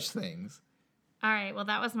comprehend such things. All right, well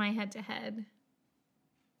that was my head to head.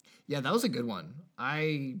 Yeah, that was a good one.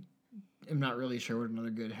 I am not really sure what another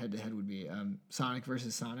good head-to-head would be. Sonic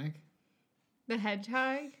versus Sonic? The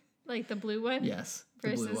hedgehog, like the blue one, Yes, the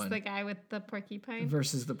versus blue one. the guy with the porcupine.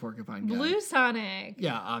 Versus the porcupine guy. Blue Sonic.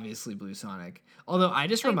 Yeah, obviously Blue Sonic. Although I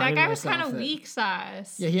just Like that reminded guy was myself kind of that- weak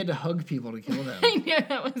sauce. Yeah, he had to hug people to kill them. I know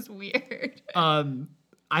that was weird.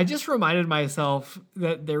 I just reminded myself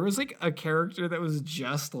that there was like a character that was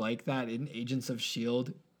just like that in Agents of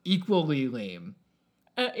S.H.I.E.L.D., equally lame.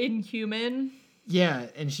 Inhuman. Yeah,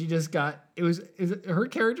 and she just got her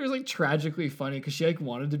character is like tragically funny because she like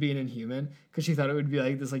wanted to be an Inhuman because she thought it would be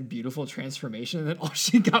like this like beautiful transformation, and then all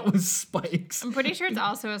she got was spikes. I'm pretty sure it's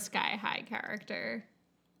also a Sky High character.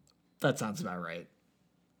 That sounds about right.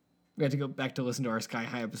 We have to go back to listen to our Sky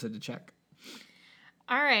High episode to check.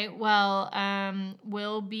 All right, well,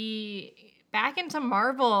 we'll be back into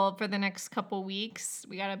Marvel for the next couple weeks.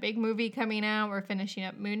 We got a big movie coming out. We're finishing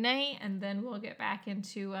up Moon Knight, and then we'll get back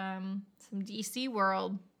into some DC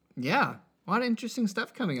world. Yeah, a lot of interesting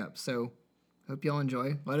stuff coming up. So hope you all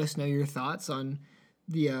enjoy. Let us know your thoughts on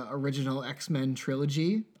the original X-Men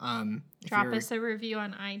trilogy. Drop us a review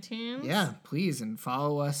on iTunes. Yeah, please. And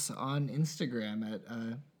follow us on Instagram at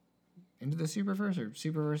Into the Superverse or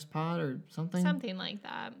Superverse Pod or something. Something like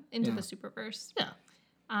that. Into the Superverse. Yeah.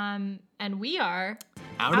 And we are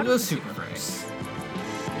Out of the Superverse.